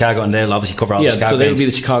Sports Chicago, and they'll obviously cover all the Chicago. So they would be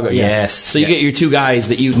the Chicago. Yes. So you get your 2 guys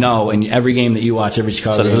that you know, and every game that you watch, every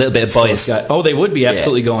Chicago. So there's a little bit of bias. They would be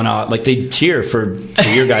absolutely going out. Like they cheer for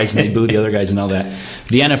your guys, and they boo the other guys, and all that.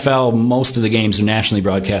 The NFL, most of the games are nationally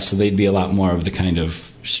broadcast, so they'd be a lot more of the kind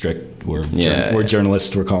of strict. We're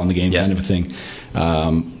journalists. We're calling the game kind of a thing.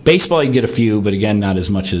 Baseball, you get a few, but again, not as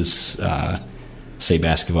much as. Say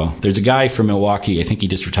basketball. There's a guy from Milwaukee, I think he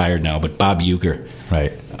just retired now, but Bob Uecker,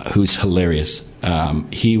 right, who's hilarious.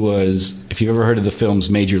 He was, if you've ever heard of the films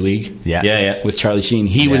Major League, with Charlie Sheen,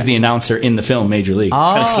 he was the announcer in the film Major League.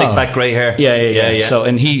 Kind of slick back grey hair. Yeah. So,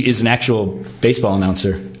 and he is an actual baseball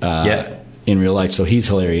announcer in real life, so he's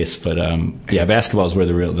hilarious. But basketball is where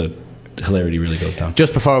the hilarity really goes down.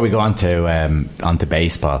 Just before we go on to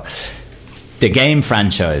baseball, the game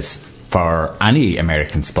franchise for any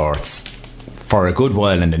American sports, for a good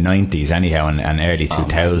while in the 90s anyhow, and early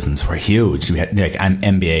 2000s, were huge. We had like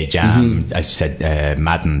NBA Jam, as you said,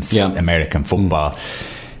 Madden's American football.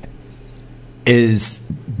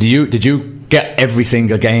 Did you get every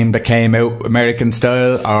single game that came out American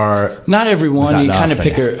style, or not every one? You kind of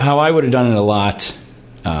pick how I would have done it a lot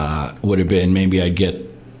would have been, maybe I'd get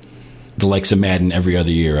the likes of Madden every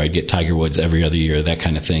other year. I'd get Tiger Woods every other year, that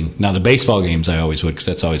kind of thing. Now, the baseball games I always would, because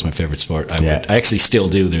that's always my favorite sport. I actually still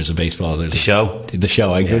do. There's a baseball. There's the show.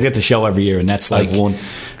 I get the show every year, and that's like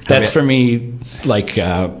That's for me, like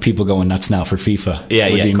people going nuts now for FIFA. Yeah,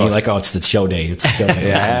 yeah, of course. Like, oh, it's the show day. It's the show day.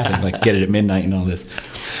 Yeah. Like, get it at midnight and all this.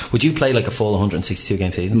 Would you play like a full 162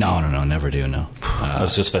 game season? No, never do. No. I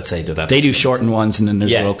was just about to say that. They do shortened ones, and then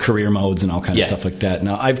there's little career modes and all kinds of stuff like that.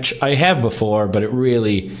 Now, I have before, but it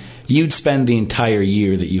really, you'd spend the entire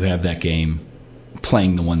year that you have that game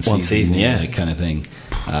playing the one season, like, kind of thing.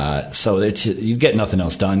 So you get nothing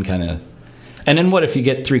else done, kind of. And then what if you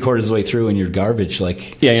get 3/4 of the way through and you're garbage?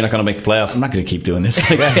 Like, you're not going to make the playoffs. I'm not going to keep doing this.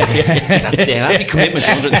 That'd be commitment.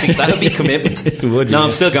 That'd be commitment. It would. No,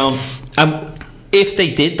 I'm still going. If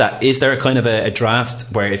they did that, is there a kind of a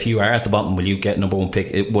draft where if you are at the bottom, will you get number one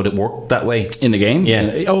pick? Would it work that way in the game?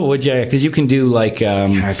 Yeah. Oh, would you? Because you can do like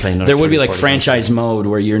there would be like franchise mode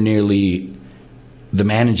where you're nearly the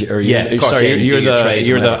manager, or you're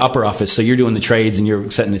the upper office, so you're doing the trades and you're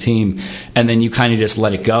setting the team, and then you kind of just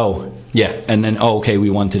let it go. Yeah, and then okay, we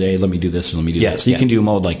won today. Let me do this. Let me do that. So you can do a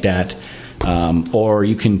mode like that, or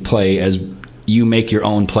you can play as you make your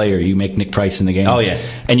own player. You make Nick Price in the game. Oh yeah,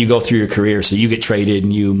 and you go through your career, so you get traded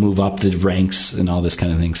and you move up the ranks and all this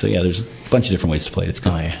kind of thing. So yeah, there's a bunch of different ways to play it. It's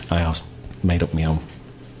good. Oh yeah, I also made up my own.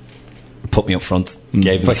 Put me up front,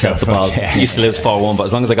 gave myself the ball. Used to lose 4-1, but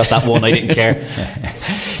as long as I got that one, I didn't care.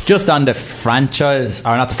 Just on the franchise,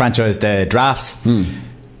 or not the franchise, the drafts.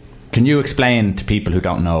 Can you explain to people who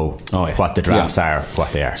don't know what the drafts are,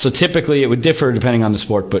 what they are? So typically it would differ depending on the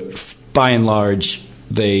sport, but by and large,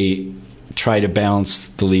 they try to balance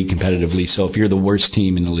the league competitively. So if you're the worst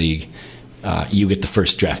team in the league, you get the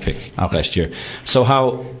first draft pick last year. So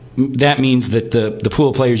how that means that the pool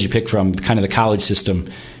of players you pick from, kind of the college system,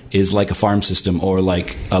 is like a farm system or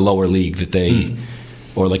like a lower league that they,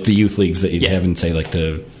 or like the youth leagues that you have in, say, like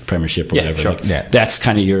the Premiership or whatever. Sure. Like, that's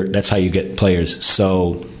kind of that's how you get players.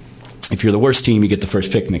 So if you're the worst team, you get the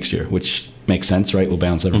first pick next year, which makes sense, right? We'll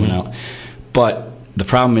balance everyone out. But the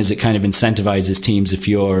problem is it kind of incentivizes teams, if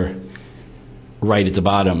you're right at the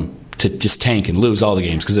bottom, to just tank and lose all the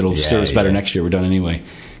games because it'll serve us better next year. We're done anyway.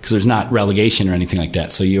 Because there's not relegation or anything like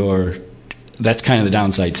that. So that's kind of the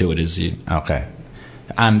downside to it. Okay.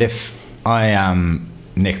 And if I am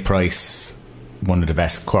Nick Price, one of the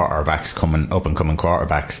best quarterbacks, up and coming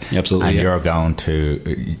quarterbacks, absolutely, and you're going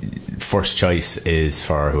to first choice is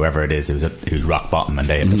for whoever it is who's rock bottom, and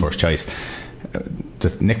they have the first choice.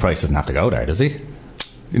 Nick Price doesn't have to go there, does he?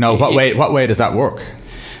 You know, what way does that work?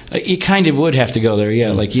 You kind of would have to go there,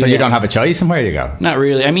 yeah. Like you don't have a choice in where you go. Not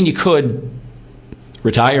really. I mean, you could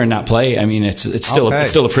retire and not play. I mean, it's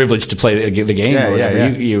still a privilege to play the game or whatever.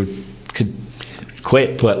 You could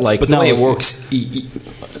quit, but the way it works,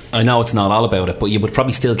 I know it's not all about it, but you would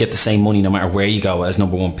probably still get the same money no matter where you go as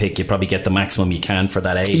number one pick. You'd probably get the maximum you can for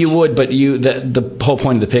that age. You would, but the whole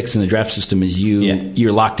point of the picks in the draft system is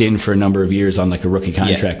you're locked in for a number of years on like a rookie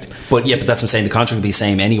contract. But that's what I'm saying. The contract would be the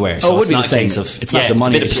same anywhere. So it would be the same. It's not the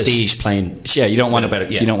money. It's a bit of prestige playing. Yeah, you don't want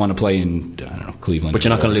to. You don't want to play in Cleveland, but you're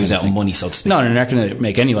not going to lose out on money, so to speak. No, you're not going to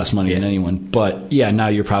make any less money than anyone. But now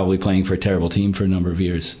you're probably playing for a terrible team for a number of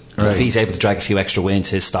years. Right. If he's able to drag a few extra wins,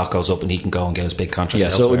 his stock goes up and he can go and get his big contract. Yeah,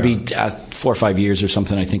 so it would be 4 or 5 years or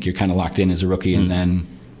something. I think you're kind of locked in as a rookie, and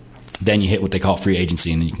then you hit what they call free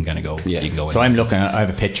agency, and then you can kind of go. Yeah, you can go. So I have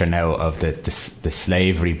a picture now of the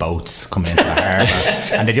slavery boats coming into the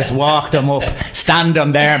harbour, and they just walk them up, stand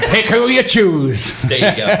them there, and pick who you choose. There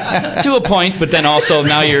you go. To a point, but then also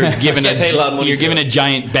now you're given a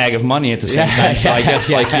giant bag of money at the same time. So I guess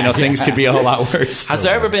things could be a whole lot worse. Has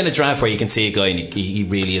there ever been a draft where you can see a guy and he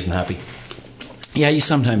really isn't happy? Yeah, you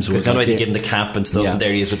sometimes would. Because that's why they give him the cap and stuff, and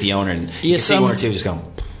there he is with the owner, and you see one or two just going.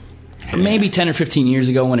 Maybe 10 or 15 years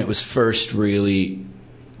ago when it was first really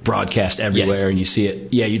broadcast everywhere and you see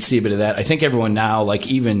it. Yeah, you'd see a bit of that. I think everyone now, like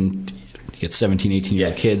even you get 17,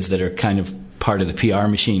 18-year-old kids that are kind of part of the PR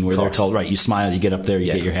machine where they're told, right, you smile, you get up there,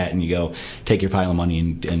 you get your hat, and you go take your pile of money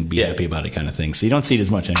and be happy about it kind of thing. So you don't see it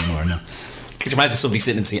as much anymore, no. Could you imagine somebody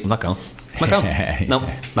sitting and saying, I'm not going.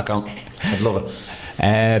 No, not going. I'd love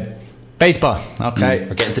it. Baseball, okay.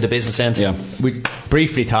 We're getting to the business end. Yeah. We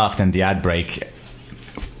briefly talked in the ad break.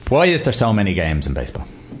 Why is there so many games in baseball?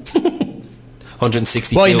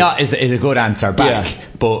 162. Why not is a good answer back.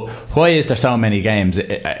 But why is there so many games?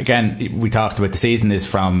 Again, we talked about the season is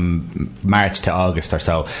from March to August or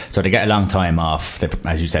so. So they get a long time off.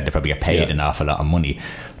 As you said, they probably get paid an awful lot of money.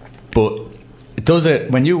 But does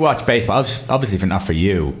it, when you watch baseball, obviously not for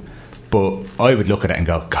you, but I would look at it and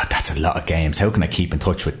go, God, that's a lot of games. How can I keep in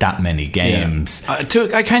touch with that many games?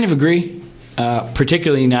 I kind of agree.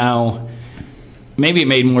 Particularly now, maybe it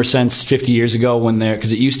made more sense 50 years ago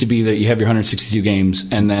because it used to be that you have your 162 games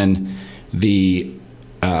and then the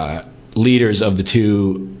leaders of the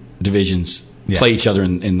two divisions play each other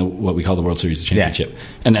in what we call the World Series, the championship,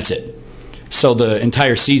 and that's it. So the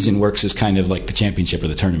entire season works as kind of like the championship or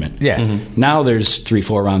the tournament. Yeah. Mm-hmm. Now there's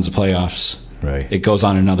 3-4 rounds of playoffs. Right. It goes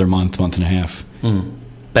on another month and a half.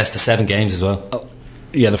 Best of 7 games as well.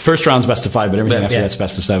 Yeah, the first round's best of 5, but everything after that's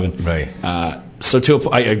best of 7. Right. So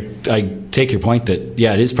I take your point that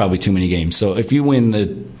it is probably too many games. So if you win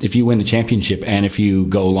the championship and if you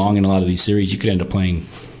go long in a lot of these series, you could end up playing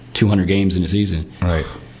 200 games in a season. Right.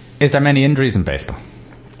 Is there many injuries in baseball?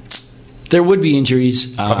 There would be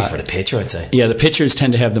injuries. Probably for the pitcher, I'd say. Yeah, the pitchers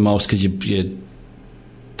tend to have the most because the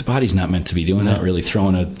body's not meant to be doing that. Really,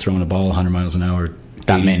 throwing a ball 100 miles an hour.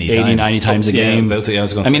 That 90 times a game.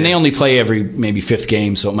 I mean, they only play every maybe 5th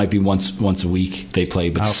game, so it might be once a week they play.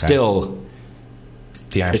 But still,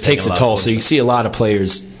 it takes a toll. So you see a lot of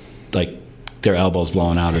players like their elbows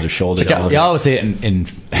blowing out or their shoulder. You always see it in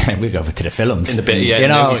we go to the films. In the bit, yeah, you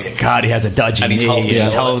know, God, he has a dodgy knee.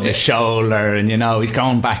 He's holding his shoulder, and he's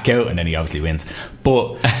going back out, and then he obviously wins.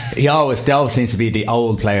 But there always seems to be the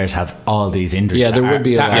old players have all these injuries. Yeah, there would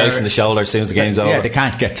be a ice in the shoulder as soon as the game's over. Yeah, they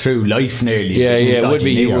can't get through life nearly. Yeah, it would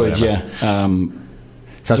be. You would, yeah.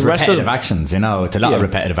 So it's repetitive actions, it's a lot of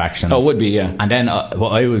repetitive actions. Oh, it would be, yeah. And then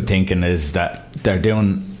what I was thinking is that they're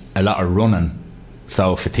doing a lot of running,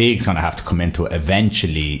 so fatigue's going to have to come into it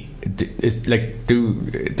eventually. Do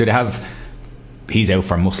they have? He's out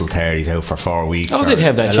for muscle tear. He's out for 4 weeks. Oh, they'd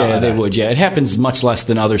have that. Yeah, they would. Yeah, it happens much less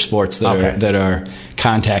than other sports that are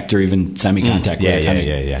contact or even semi-contact.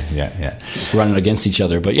 Yeah. Running against each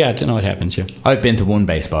other, but yeah, I don't know what happens. Yeah, I've been to one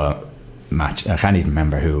baseball match. I can't even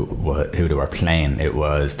remember who they were playing. It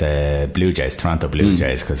was the Blue Jays, Toronto Blue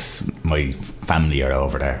Jays, because my family are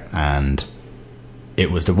over there, and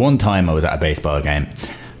it was the one time I was at a baseball game.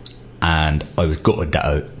 And I was gutted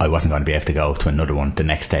that I wasn't going to be able to go to another one the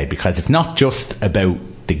next day, because it's not just about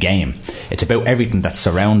the game, it's about everything that's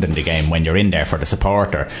surrounding the game when you're in there for the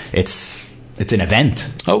supporter. It's an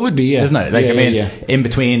event. Oh, it would be, yeah. Isn't it? In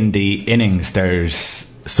between the innings there's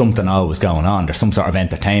something always going on. There's some sort of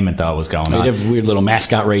entertainment always going on. They have weird little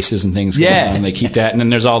mascot races and things going on, and they keep that, and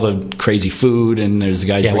then there's all the crazy food, and there's the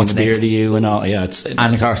guys bringing the beer to you and all. Yeah,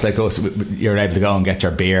 and of course, like us, you're able to go and get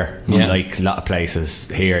your beer. Yeah. Like a lot of places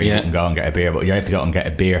here, you can go and get a beer, but you're able to go and get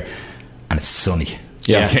a beer, and it's sunny.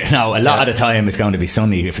 Yeah. A lot of the time it's going to be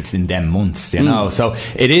sunny if it's in them months, so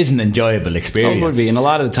it is an enjoyable experience. Oh, it would be, and a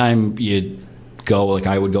lot of the time you go, like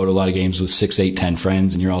I would go to a lot of games with 6, 8, 10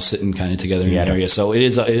 friends, and you're all sitting kind of together in the area. So it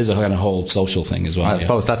is a kind of whole social thing as well. I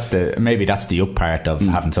suppose that's the up part of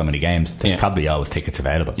having so many games. There's probably always tickets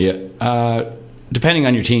available. Yeah. Depending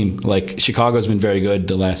on your team, like Chicago's been very good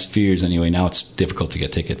the last few years anyway. Now it's difficult to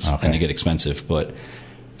get tickets and they get expensive. But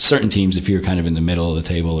certain teams, if you're kind of in the middle of the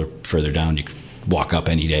table or further down, you can walk up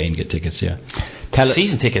any day and get tickets. Yeah.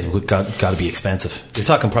 Season tickets got to be expensive. You're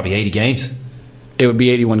talking probably 80 games. It would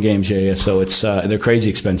be 81 games, yeah. So it's they're crazy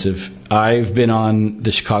expensive. I've been on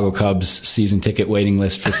the Chicago Cubs season ticket waiting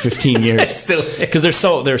list for 15 years because they're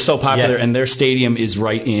so popular, and their stadium is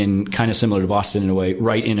right in, kind of similar to Boston in a way,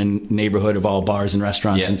 right in a neighborhood of all bars and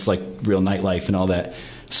restaurants, and it's like real nightlife and all that.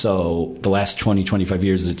 So the last 20, 25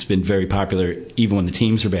 years, it's been very popular, even when the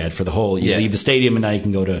teams are bad. For the whole, you leave the stadium and now you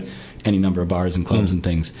can go to any number of bars and clubs and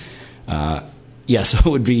things. So it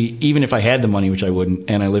would be, even if I had the money, which I wouldn't,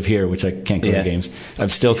 and I live here, which I can't go to games, I'm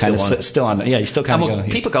still kind of still on. Yeah, you still kind of go.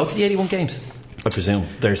 People go to the 81 games, I presume.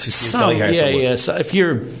 There's some, So if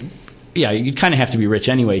you're, you'd kind of have to be rich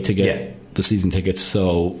anyway to get the season tickets.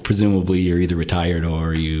 So presumably you're either retired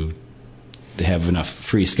or you have enough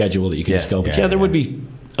free schedule that you can just go. But there would be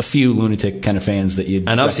a few lunatic kind of fans that you'd.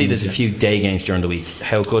 And obviously there's a few day games during the week.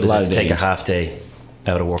 How good is it to take a half day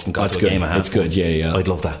out of work and go to a game? It's good, yeah. I'd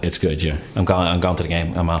love that. It's good, yeah. I'm going to the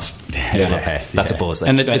game. I'm off. That's a buzz.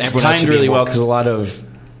 And it's timed really well because a lot of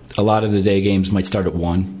the day games might start at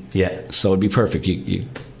 1. Yeah. So it'd be perfect. You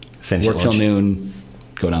finish work till noon,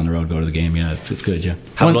 go down the road, go to the game. Yeah, it's good, yeah.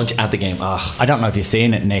 Have lunch at the game. I don't know if you've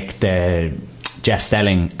seen it, Nick. Jeff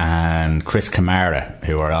Stelling and Chris Kamara,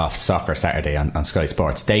 who are off Soccer Saturday on Sky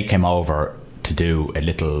Sports, they came over to do a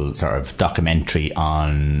little sort of documentary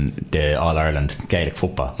on the All-Ireland Gaelic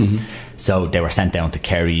football. So they were sent down to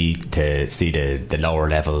Kerry to see the lower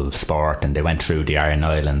level sport, and they went through the Iron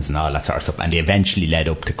Islands and all that sort of stuff, and they eventually led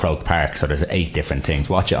up to Croke Park. So there's 8 different things.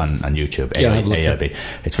 Watch it on YouTube. AIB.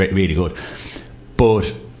 It's really good. But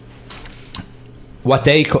what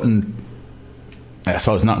they couldn't, I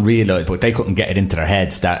suppose not realise, but they couldn't get it into their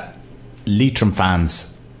heads that Leitrim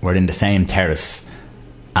fans were in the same terrace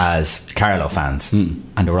as Carlow fans, and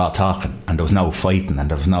they were all talking, and there was no fighting, and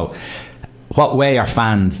there was no. What way are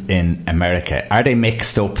fans in America? Are they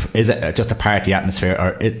mixed up? Is it just a party atmosphere,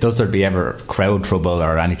 or does there be ever crowd trouble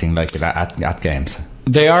or anything like that at games?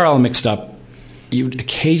 They are all mixed up. You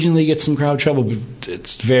occasionally get some crowd trouble, but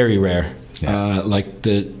it's very rare. Yeah.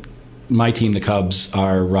 My team, the Cubs,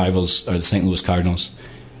 our rivals are the St. Louis Cardinals.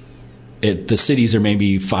 The cities are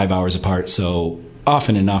maybe 5 hours apart, so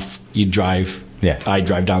often enough you drive. Yeah. I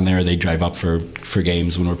drive down there, they drive up for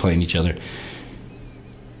games when we're playing each other.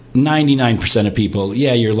 99% of people,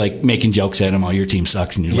 you're like making jokes at them, your team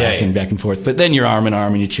sucks, and you're laughing back and forth. But then you're arm in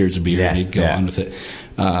arm and you cheers a beer and you go on with it.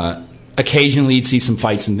 Occasionally you'd see some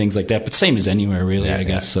fights and things like that, but same as anywhere really, I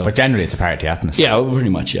guess. So. But generally it's a party atmosphere. Yeah, pretty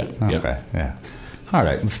much, yeah. Okay, yeah. All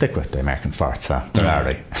right, we'll stick with the American sports. Where are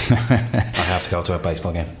they? I have to go to a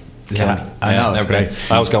baseball game. Yeah, I know, it's great.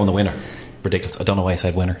 I always go in the winner. Ridiculous. I don't know why I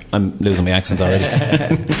said winner. I'm losing my accent already.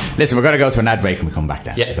 Listen, we're going to go to an ad break and we come back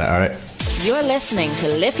then. Yeah. Is that all right? You're listening to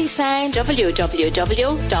Liffey Sound,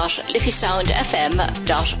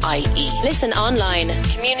 www.liffeysoundfm.ie. Listen online.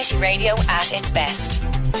 Community radio at its best.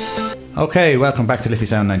 Okay, welcome back to Liffey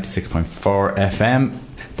Sound 96.4 FM.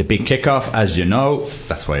 The big kickoff, as you know,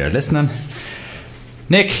 that's why you're listening.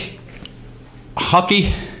 Nick,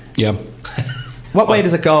 hockey. Yeah. What way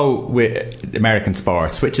does it go with American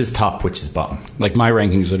sports? Which is top, which is bottom? Like my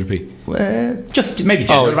rankings, would it be? Just maybe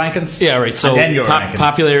general rankings. Yeah, right. So and then your rankings.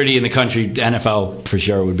 Popularity in the country, the NFL for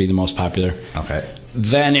sure would be the most popular. Okay.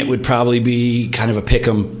 Then it would probably be kind of a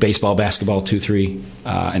pick'em, baseball, basketball, 2-3,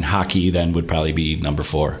 and hockey then would probably be number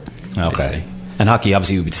 4. Okay. And hockey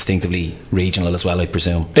obviously would be distinctively regional as well, I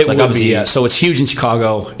presume. It would be, yeah. So it's huge in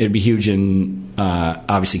Chicago. It'd be huge in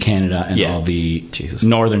obviously Canada and all the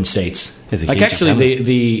northern states. Like actually,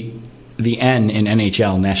 the N in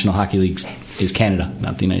NHL, National Hockey League, is Canada,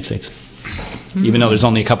 not the United States. Even though there's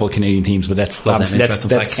only a couple of Canadian teams, but that's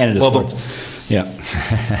Canada's sports. Yeah.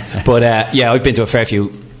 But I've been to a fair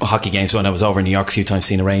few hockey games when I was over in New York a few times,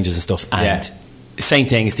 seeing the Rangers and stuff, and same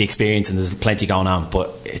thing as the experience, and there's plenty going on,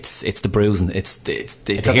 but it's the bruising, it's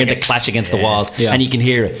hearing the clash against the walls, and you can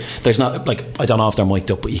hear it. There's not, like, I don't know if they're mic'd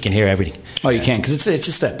up, but you can hear everything. Oh, you can, because it's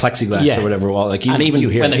just that plexiglass or whatever wall. Like, and even you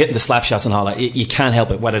hear when they're hitting the slap shots and all that, you can't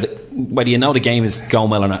help it. Whether you know the game is going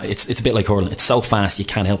well or not, it's a bit like hurling. It's so fast, you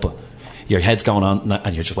can't help it. Your head's going on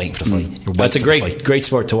and you're just waiting for the fight. That's a great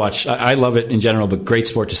sport to watch. I love it in general, but great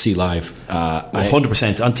sport to see live.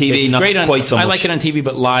 100% on TV. It's not great quite so much. I like it on TV,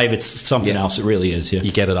 but live it's something else. It really is. Yeah,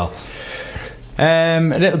 you get it all. A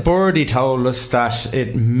little birdie told us that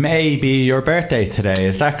it may be your birthday today.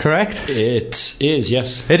 Is that correct? It is,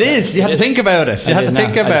 yes. It is. You have to think about it. You have to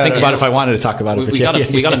think about it. If I wanted to talk about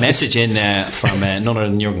it. We got a message in from none other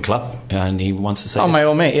than Jurgen Klopp, and he wants to say. Oh, my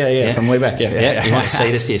old mate, yeah, from way back, yeah. He wants to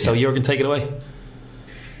say this to you. So Jurgen, take it away.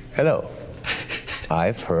 Hello.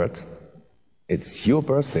 I've heard it's your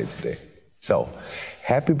birthday today. So,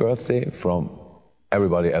 happy birthday from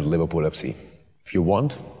everybody at Liverpool FC. If you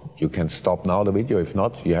want, you can stop now the video. If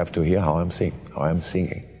not, you have to hear how I'm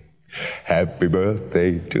singing. Happy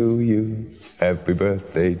birthday to you. Happy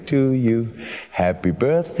birthday to you. Happy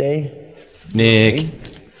birthday, Nick,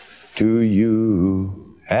 to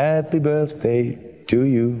you. Happy birthday to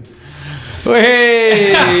you.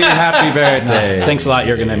 Hey, happy birthday. Thanks a lot,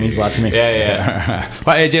 Jurgen. That means a lot to me. Yeah.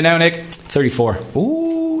 What age are you now, Nick? 34.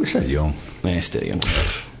 Ooh, you're still young. Yeah, still young.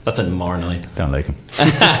 That's a more night. Don't like him.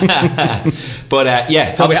 But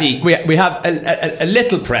so obviously we have a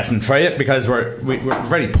little present for you, because we're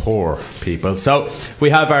very poor people. So we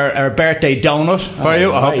have our birthday donut for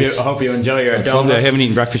you. I hope you enjoy your donut. Lovely. I haven't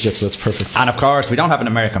eaten breakfast yet, so that's perfect. And of course, we don't have an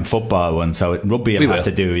American football one, so rugby will have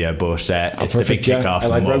to do, but it's the big kick-off. I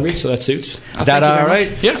like rugby, so that suits. Is that all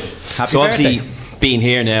right? Yeah. Happy so birthday. Obviously, being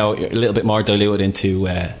here now, you're a little bit more diluted into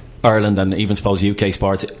Ireland and even suppose UK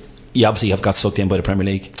sports. You obviously have got sucked in by the Premier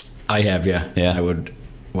League. I have, yeah. I would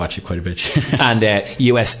watch it quite a bit. And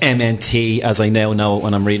US MNT, as I now know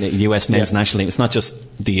when I'm reading it, US men's national team. It's not just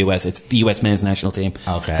the US, it's the US men's national team.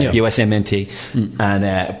 Okay. Yeah. US MNT.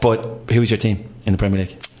 And but who's your team in the Premier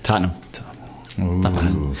League? Tottenham. Not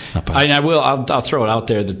bad. I'll throw it out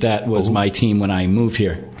there that was my team when I moved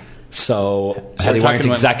here. So they weren't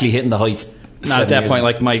exactly hitting the heights. Not at that point.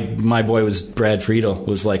 Like my boy was Brad Friedel.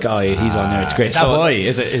 Was like, oh, he's on there. It's great. Is that why?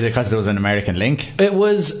 Is it because there was an American link? It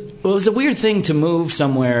was a weird thing to move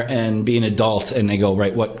somewhere and be an adult, and they go,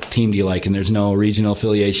 right, what team do you like? And there's no regional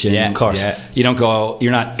affiliation. Yeah, of course. Yeah. You don't go.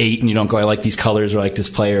 You're not 8, and you don't go, I like these colors or I like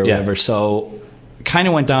this player or whatever. So, kind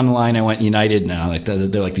of went down the line. I went United now. Like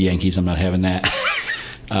they're like the Yankees. I'm not having that.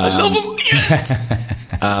 I love them.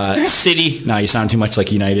 City, no, you sound too much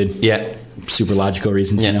like United. Yeah. Super logical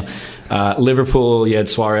reasons, you know. Liverpool, you had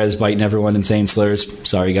Suarez biting everyone and saying slurs.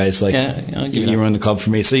 Sorry, guys. Like, you run the club for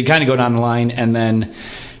me. So you kind of go down the line, and then...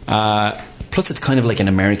 plus, it's kind of like an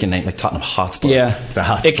American name, like Tottenham Hotspur. Yeah. The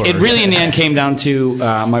Hotspurs. It really, in the end, came down to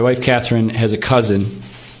my wife, Catherine, has a cousin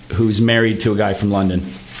who's married to a guy from London,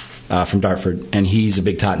 from Dartford, and he's a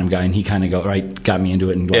big Tottenham guy, and he kind of got me into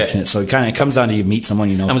it and watching it. So it kind of comes down to you meet someone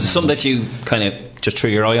you know. And was it something that you kind of just threw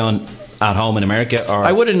your eye on at home in America? Or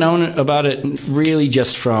I would have known about it really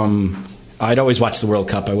just from... I'd always watched the World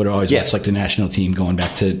Cup. I would have always watched like the national team going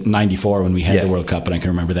back to 94 when we had the World Cup, and I can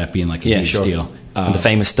remember that being like a huge deal. And the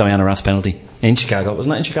famous Diana Ross penalty in Chicago.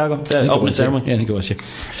 Wasn't that in Chicago? The opening ceremony? Yeah, I think it was,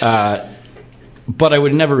 yeah. But I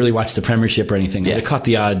would never really watch the Premiership or anything. I would have caught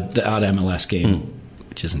the odd MLS game,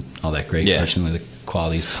 which isn't all that great. Personally, the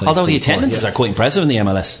quality is played. Although the attendances are quite impressive in the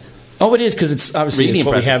MLS. Oh, it is, because it's obviously really it's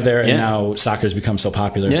what we have there, and Yeah. now soccer's become so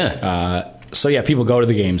popular. Yeah. So yeah, people go to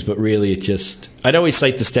the games, but really it just... I'd always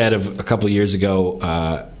cite the stat of a couple of years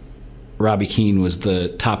ago, Robbie Keane was the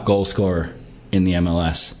top goal scorer in the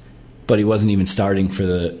MLS, but he wasn't even starting for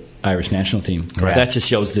the Irish national team. Correct. That just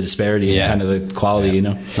shows the disparity and kind of the quality, you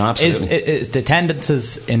know. No, absolutely. Is the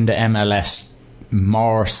attendances in the MLS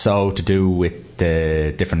more so to do with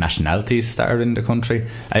the different nationalities that are in the country,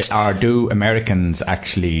 or do Americans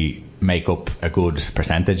actually make up a good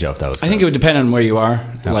percentage of those? I think it would depend on where you are.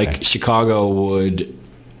 Okay. Like Chicago would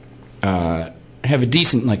have a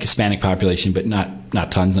decent like Hispanic population, but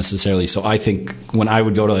not tons necessarily. So I think when I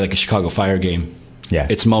would go to like a Chicago Fire game,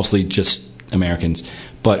 it's mostly just Americans.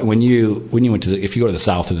 But when you went to if you go to the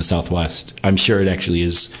South or the Southwest, I'm sure it actually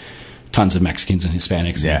is tons of Mexicans and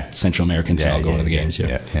Hispanics and Central Americans all going to the games.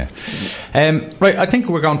 Right, I think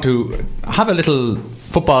we're going to have a little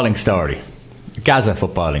footballing story. Gaza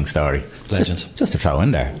footballing story. Legend. Just to throw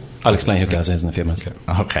in there. I'll explain who Gaza is in a few minutes.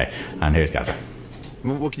 Okay, and here's Gaza.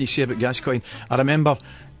 What can you say about Gascoigne? I remember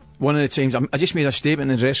one of the times I just made a statement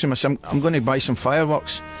in the dressing room. I said, I'm going to buy some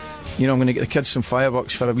fireworks. You know, I'm going to get the kids some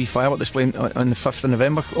fireworks for a wee firework display on the 5th of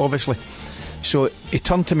November, obviously. So he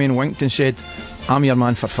turned to me and winked and said, I'm your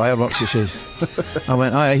man for fireworks, he says. I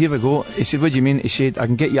went, aye, here we go. He said, what do you mean? He said, I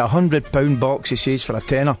can get you £100 box, he says, for a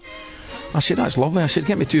tenner. I said, that's lovely. I said,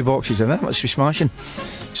 get me 2 boxes of that, let's be smashing.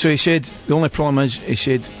 So he said, the only problem is, he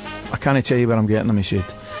said, I can't tell you where I'm getting them, he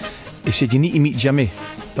said, you need to meet Jimmy,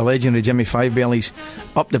 the legendary Jimmy Five Bellies,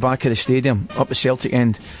 up the back of the stadium, up the Celtic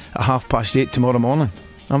end, at 8:30 tomorrow morning.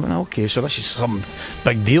 I went, okay, so this is some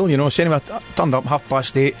big deal, you know. So anyway, I turned up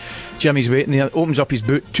 8:30, Jimmy's waiting there, opens up his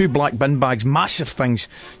boot, 2 black bin bags, massive things,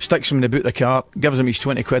 sticks them in the boot of the car, gives him his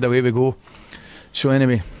 20 quid, away we go. So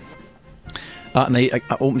anyway, that night I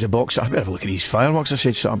opened the box, I better have a look at these fireworks, I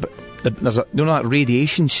said, so there's that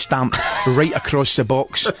radiation stamp right across the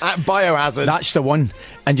box. Biohazard. That's the one.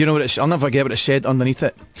 And you know what I'll never forget what it said underneath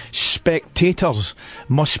it. Spectators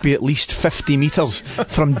must be at least 50 metres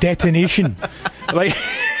from detonation. Right?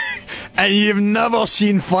 And you've never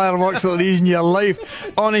seen fireworks like these in your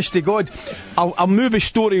life. Honest to God. I'll move the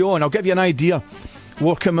story on. I'll give you an idea.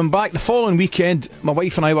 We're coming back the following weekend. My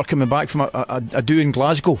wife and I were coming back from a do in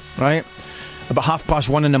Glasgow, right? About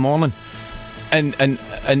 1:30 in the morning.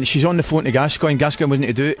 And she's on the phone to Gascoigne. Gascoigne wasn't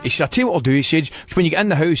to do it. He said, I'll tell you what I'll do. He said, when you get in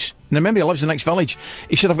the house, and remember he lives in the next village,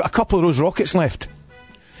 he said, I've got a couple of those rockets left.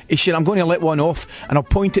 He said, I'm going to let one off and I'll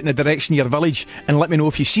point it in the direction of your village and let me know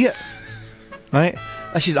if you see it. Right?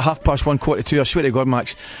 This is at 1:30, 1:45. I swear to God,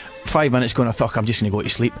 Max, 5 minutes going, I thought, I'm just going to go to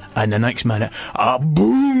sleep. And the next minute,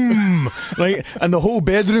 boom! Right? And the whole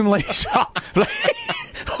bedroom lights up. Right?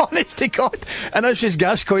 Honest to God. And that's just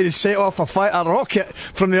Gascoigne had set off a rocket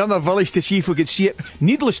from the other village to see if we could see it.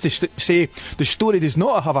 Needless to say, the story does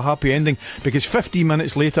not have a happy ending, because 15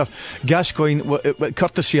 minutes later, Gascoigne,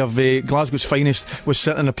 courtesy of Glasgow's finest, was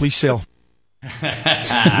sitting in a police cell.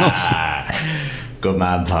 Good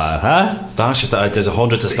man, Paul, huh? That's just there's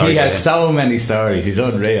 100 stories. He has so many stories. He's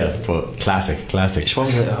unreal, but classic. What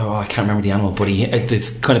was it? Oh, I can't remember the animal, but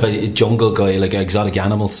it's kind of a jungle guy, like exotic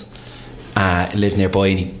animals. Lived nearby,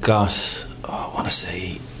 and he got, I want to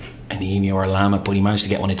say, an emu or a llama, but he managed to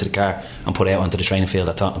get one into the car and put it out onto the training field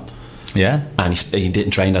at Tottenham. Yeah, and he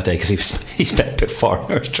didn't train that day because he spent about 4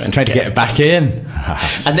 hours trying to get it back in.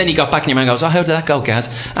 And then he got back, and your man goes, "Oh, how did that go, Gaz?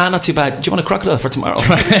 Not too bad. Do you want a crocodile for tomorrow?"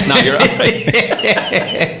 No, you're all right.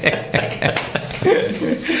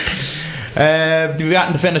 Do we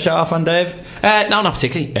got to finish off on, Dave? No, not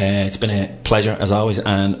particularly. It's been a pleasure as always,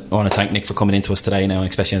 and I want to thank Nick for coming into us today now,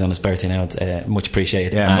 especially on his birthday now. It's much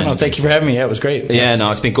appreciated. Yeah, thank you for having me. Yeah, it was great. Yeah,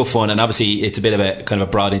 no, it's been good fun, and obviously it's a bit of a kind of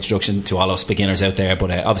a broad introduction to all us beginners out there,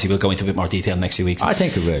 but obviously we'll go into a bit more detail in the next few weeks. I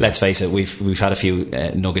think it will. Let's face it, we've had a few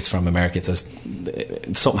nuggets from America. It's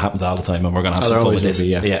something happens all the time, and we're going to have some fun with this.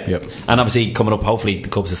 Yeah. Yep. And obviously coming up, hopefully the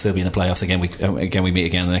Cubs will still be in the playoffs again. We meet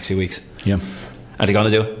again in the next few weeks. Yeah. Are they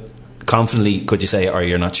going to do it? Confidently, could you say, or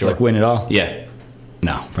you're not sure? Like win it all? Yeah.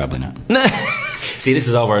 No, probably not. See, this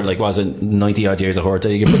is over, like, was it 90 odd years of hurt?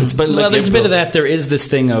 Well, there's a bit of that. There is this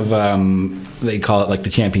thing of they call it like the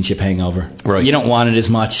championship hangover. Right. You don't want it as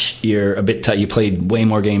much. You're a bit you played way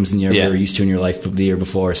more games than you ever used to in your life the year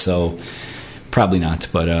before, so probably not.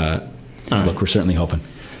 But look, we're certainly hoping.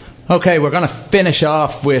 Okay, we're going to finish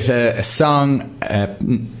off with a song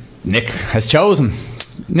Nick has chosen.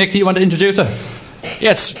 Nick, do you want to introduce it?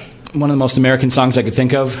 Yeah, it's one of the most American songs I could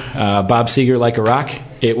think of. Bob Seger, Like a Rock.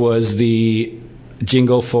 It was the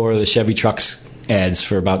jingle for the Chevy trucks ads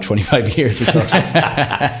for about 25 years or so.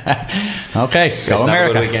 Okay, go America. Have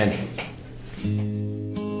a good weekend.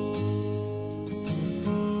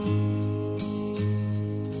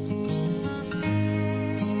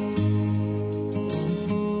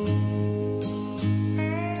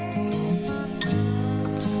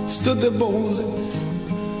 Stood there boldly,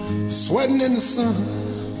 sweating in the sun.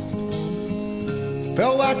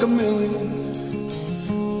 Felt like a million,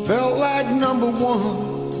 felt like number one.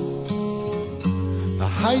 The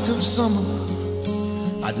height of summer,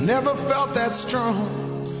 I'd never felt that strong.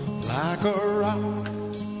 Like a rock,